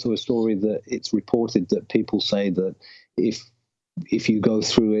is also a story that it's reported that people say that if you go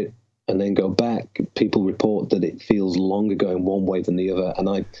through it and then go back, people report that it feels longer going one way than the other.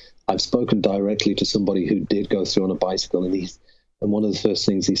 And I've spoken directly to somebody who did go through on a bicycle, and one of the first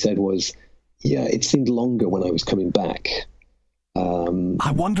things he said was, yeah, it seemed longer when I was coming back.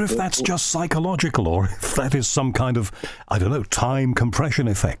 I wonder if that's just psychological, or if that is some kind of, I don't know, time compression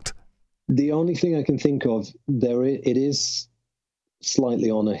effect. The only thing I can think of, it is slightly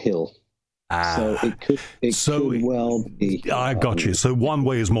on a hill. So it could well be. I got you. So one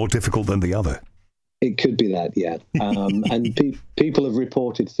way is more difficult than the other. It could be that, yeah. And people have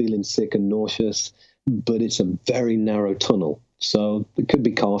reported feeling sick and nauseous, but it's a very narrow tunnel. So it could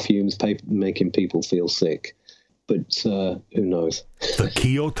be car fumes making people feel sick. But who knows? The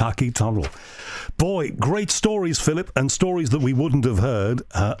Kyoto Tunnel. Boy, great stories, Philip, and stories that we wouldn't have heard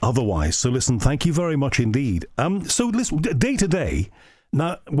otherwise. So listen, thank you very much indeed. So listen, day to day,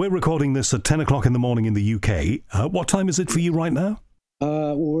 now we're recording this at 10 o'clock in the morning in the UK. What time is it for you right now?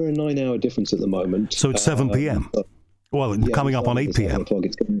 Well, we're a 9-hour difference at the moment. So it's 7 p.m. Well, yeah, coming up on 8 p.m.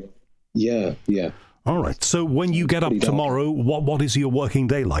 Yeah. All right. So when you get up tomorrow, what is your working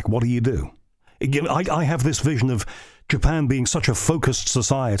day like? What do you do? I have this vision of Japan being such a focused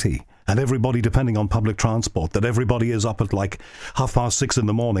society, and everybody depending on public transport, that everybody is up at like 6:30 in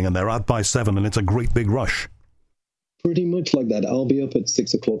the morning and they're out by 7, and it's a great big rush. Pretty much like that. I'll be up at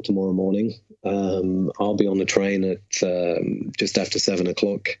 6 o'clock tomorrow morning. I'll be on the train at just after 7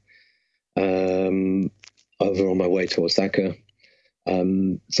 o'clock over on my way to Osaka.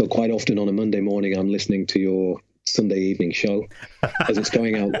 So quite often on a Monday morning, I'm listening to your Sunday evening show as it's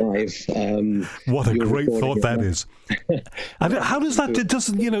going out live. What a great thought that is. And how does that,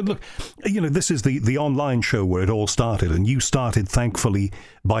 this is the online show where it all started, and you started, thankfully,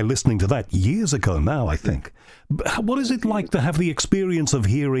 by listening to that years ago now, I think. What is it like to have the experience of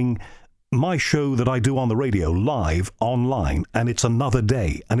hearing my show that I do on the radio live online, and it's another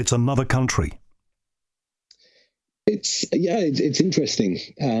day, and it's another country? It's interesting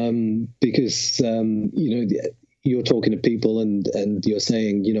because, you're talking to people and you're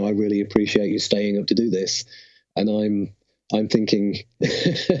saying, I really appreciate you staying up to do this. And I'm thinking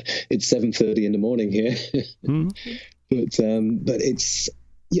it's 7:30 in the morning here. But it's,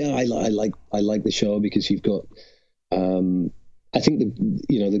 I like the show because you've got, I think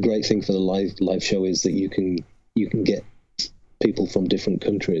the great thing for the live show is that you can get people from different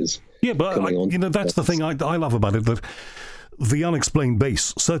countries. Yeah, but that's the thing I love about it, that the unexplained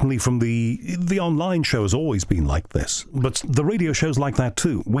base, certainly from the online show, has always been like this. But the radio show's like that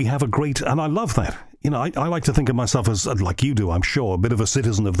too. We have a great, and I love that. You know, I like to think of myself as, like you do, I'm sure, a bit of a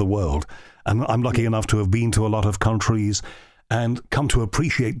citizen of the world. And I'm lucky enough to have been to a lot of countries and come to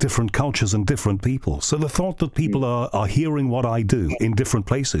appreciate different cultures and different people. So the thought that people are hearing what I do in different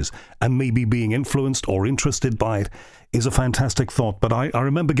places and maybe being influenced or interested by it is a fantastic thought. But I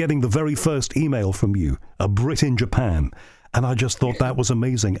remember getting the very first email from you, a Brit in Japan, and I just thought that was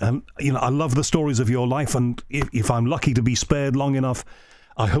amazing. And, you know, I love the stories of your life, and if I'm lucky to be spared long enough,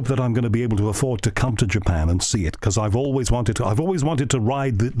 I hope that I'm going to be able to afford to come to Japan and see it, because I've always wanted to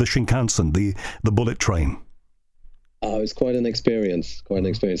ride the Shinkansen, the bullet train. Oh, it's quite an experience,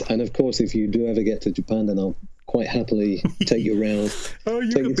 And of course, if you do ever get to Japan, then I'll quite happily take you around,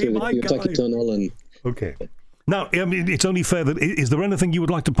 take you through the Kyoto Tunnel. And okay. Now, I mean, it's only fair that, is there anything you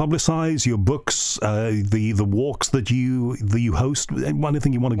would like to publicise? Your books, the walks that you host,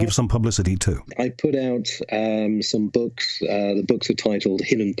 anything you want to give some publicity to? I put out some books. The books are titled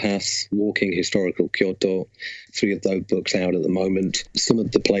Hidden Paths, Walking Historical Kyoto. 3 of those books out at the moment. Some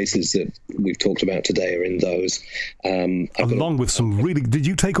of the places that we've talked about today are in those. Along with some really... Did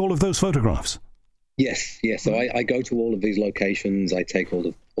you take all of those photographs? Yes. So I go to all of these locations. I take all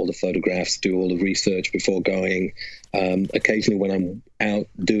the photographs, do all the research before going. Occasionally, when I'm out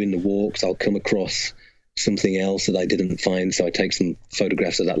doing the walks, I'll come across something else that I didn't find. So I take some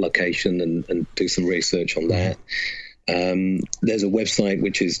photographs of that location and do some research on that. There's a website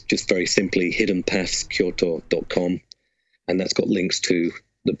which is just very simply hiddenpathskyoto.com, and that's got links to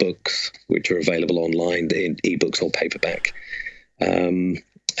the books which are available online in ebooks or paperback.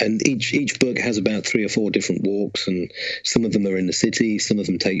 And each book has about 3 or 4 different walks, and some of them are in the city, some of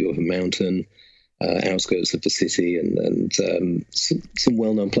them take you up a mountain, outskirts of the city, and some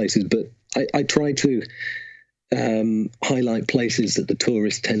well-known places. But I try to highlight places that the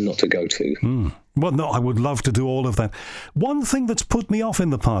tourists tend not to go to. Well, no, I would love to do all of that. One thing that's put me off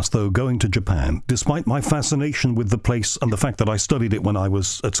in the past, though, going to Japan, despite my fascination with the place and the fact that I studied it when I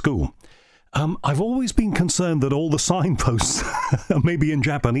was at school, I've always been concerned that all the signposts are maybe in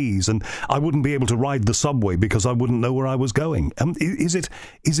Japanese, and I wouldn't be able to ride the subway because I wouldn't know where I was going. Is it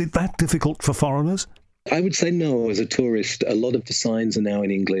that difficult for foreigners? I would say no. As a tourist, a lot of the signs are now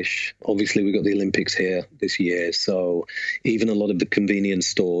in English. Obviously, we've got the Olympics here this year, so even a lot of the convenience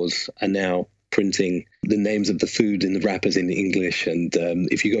stores are now printing the names of the food in the wrappers in English. And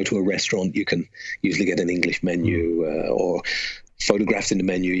if you go to a restaurant, you can usually get an English menu or photographs in the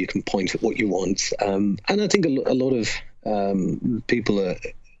menu. You can point at what you want. And I think a lot of people are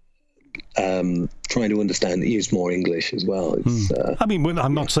trying to understand, use more English as well. I mean,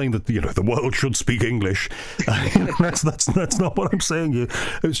 I'm not saying that the world should speak English. That's not what I'm saying.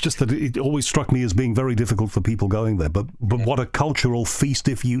 It's just that it always struck me as being very difficult for people going there. But what a cultural feast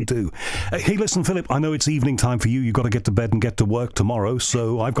if you do. Hey, listen, Philip, I know it's evening time for you. You've got to get to bed and get to work tomorrow.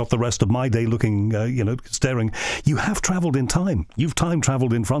 So I've got the rest of my day looking, staring. You have travelled in time. You've time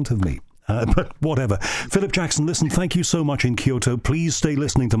travelled in front of me. But whatever. Phillip Jackson, listen, thank you so much in Kyoto. Please stay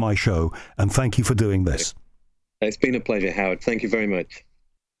listening to my show, and thank you for doing this. It's been a pleasure, Howard. Thank you very much.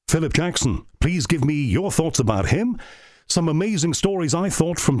 Phillip Jackson, please give me your thoughts about him. Some amazing stories, I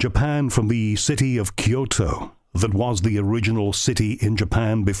thought, from Japan, from the city of Kyoto, that was the original city in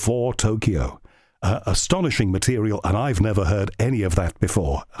Japan before Tokyo. Astonishing material, and I've never heard any of that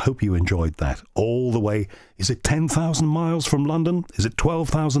before. I hope you enjoyed that. All the way, is it 10,000 miles from London? Is it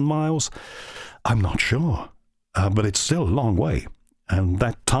 12,000 miles? I'm not sure, but it's still a long way. And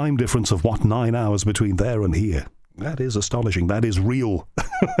that time difference of, 9 hours between there and here, that is astonishing. That is real,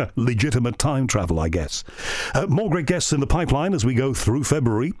 legitimate time travel, I guess. More great guests in the pipeline as we go through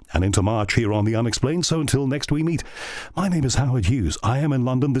February and into March here on The Unexplained. So until next we meet, my name is Howard Hughes. I am in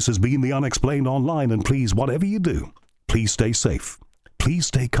London. This has been The Unexplained Online. And please, whatever you do, please stay safe. Please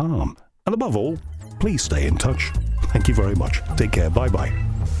stay calm. And above all, please stay in touch. Thank you very much. Take care.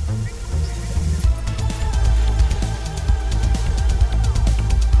 Bye-bye.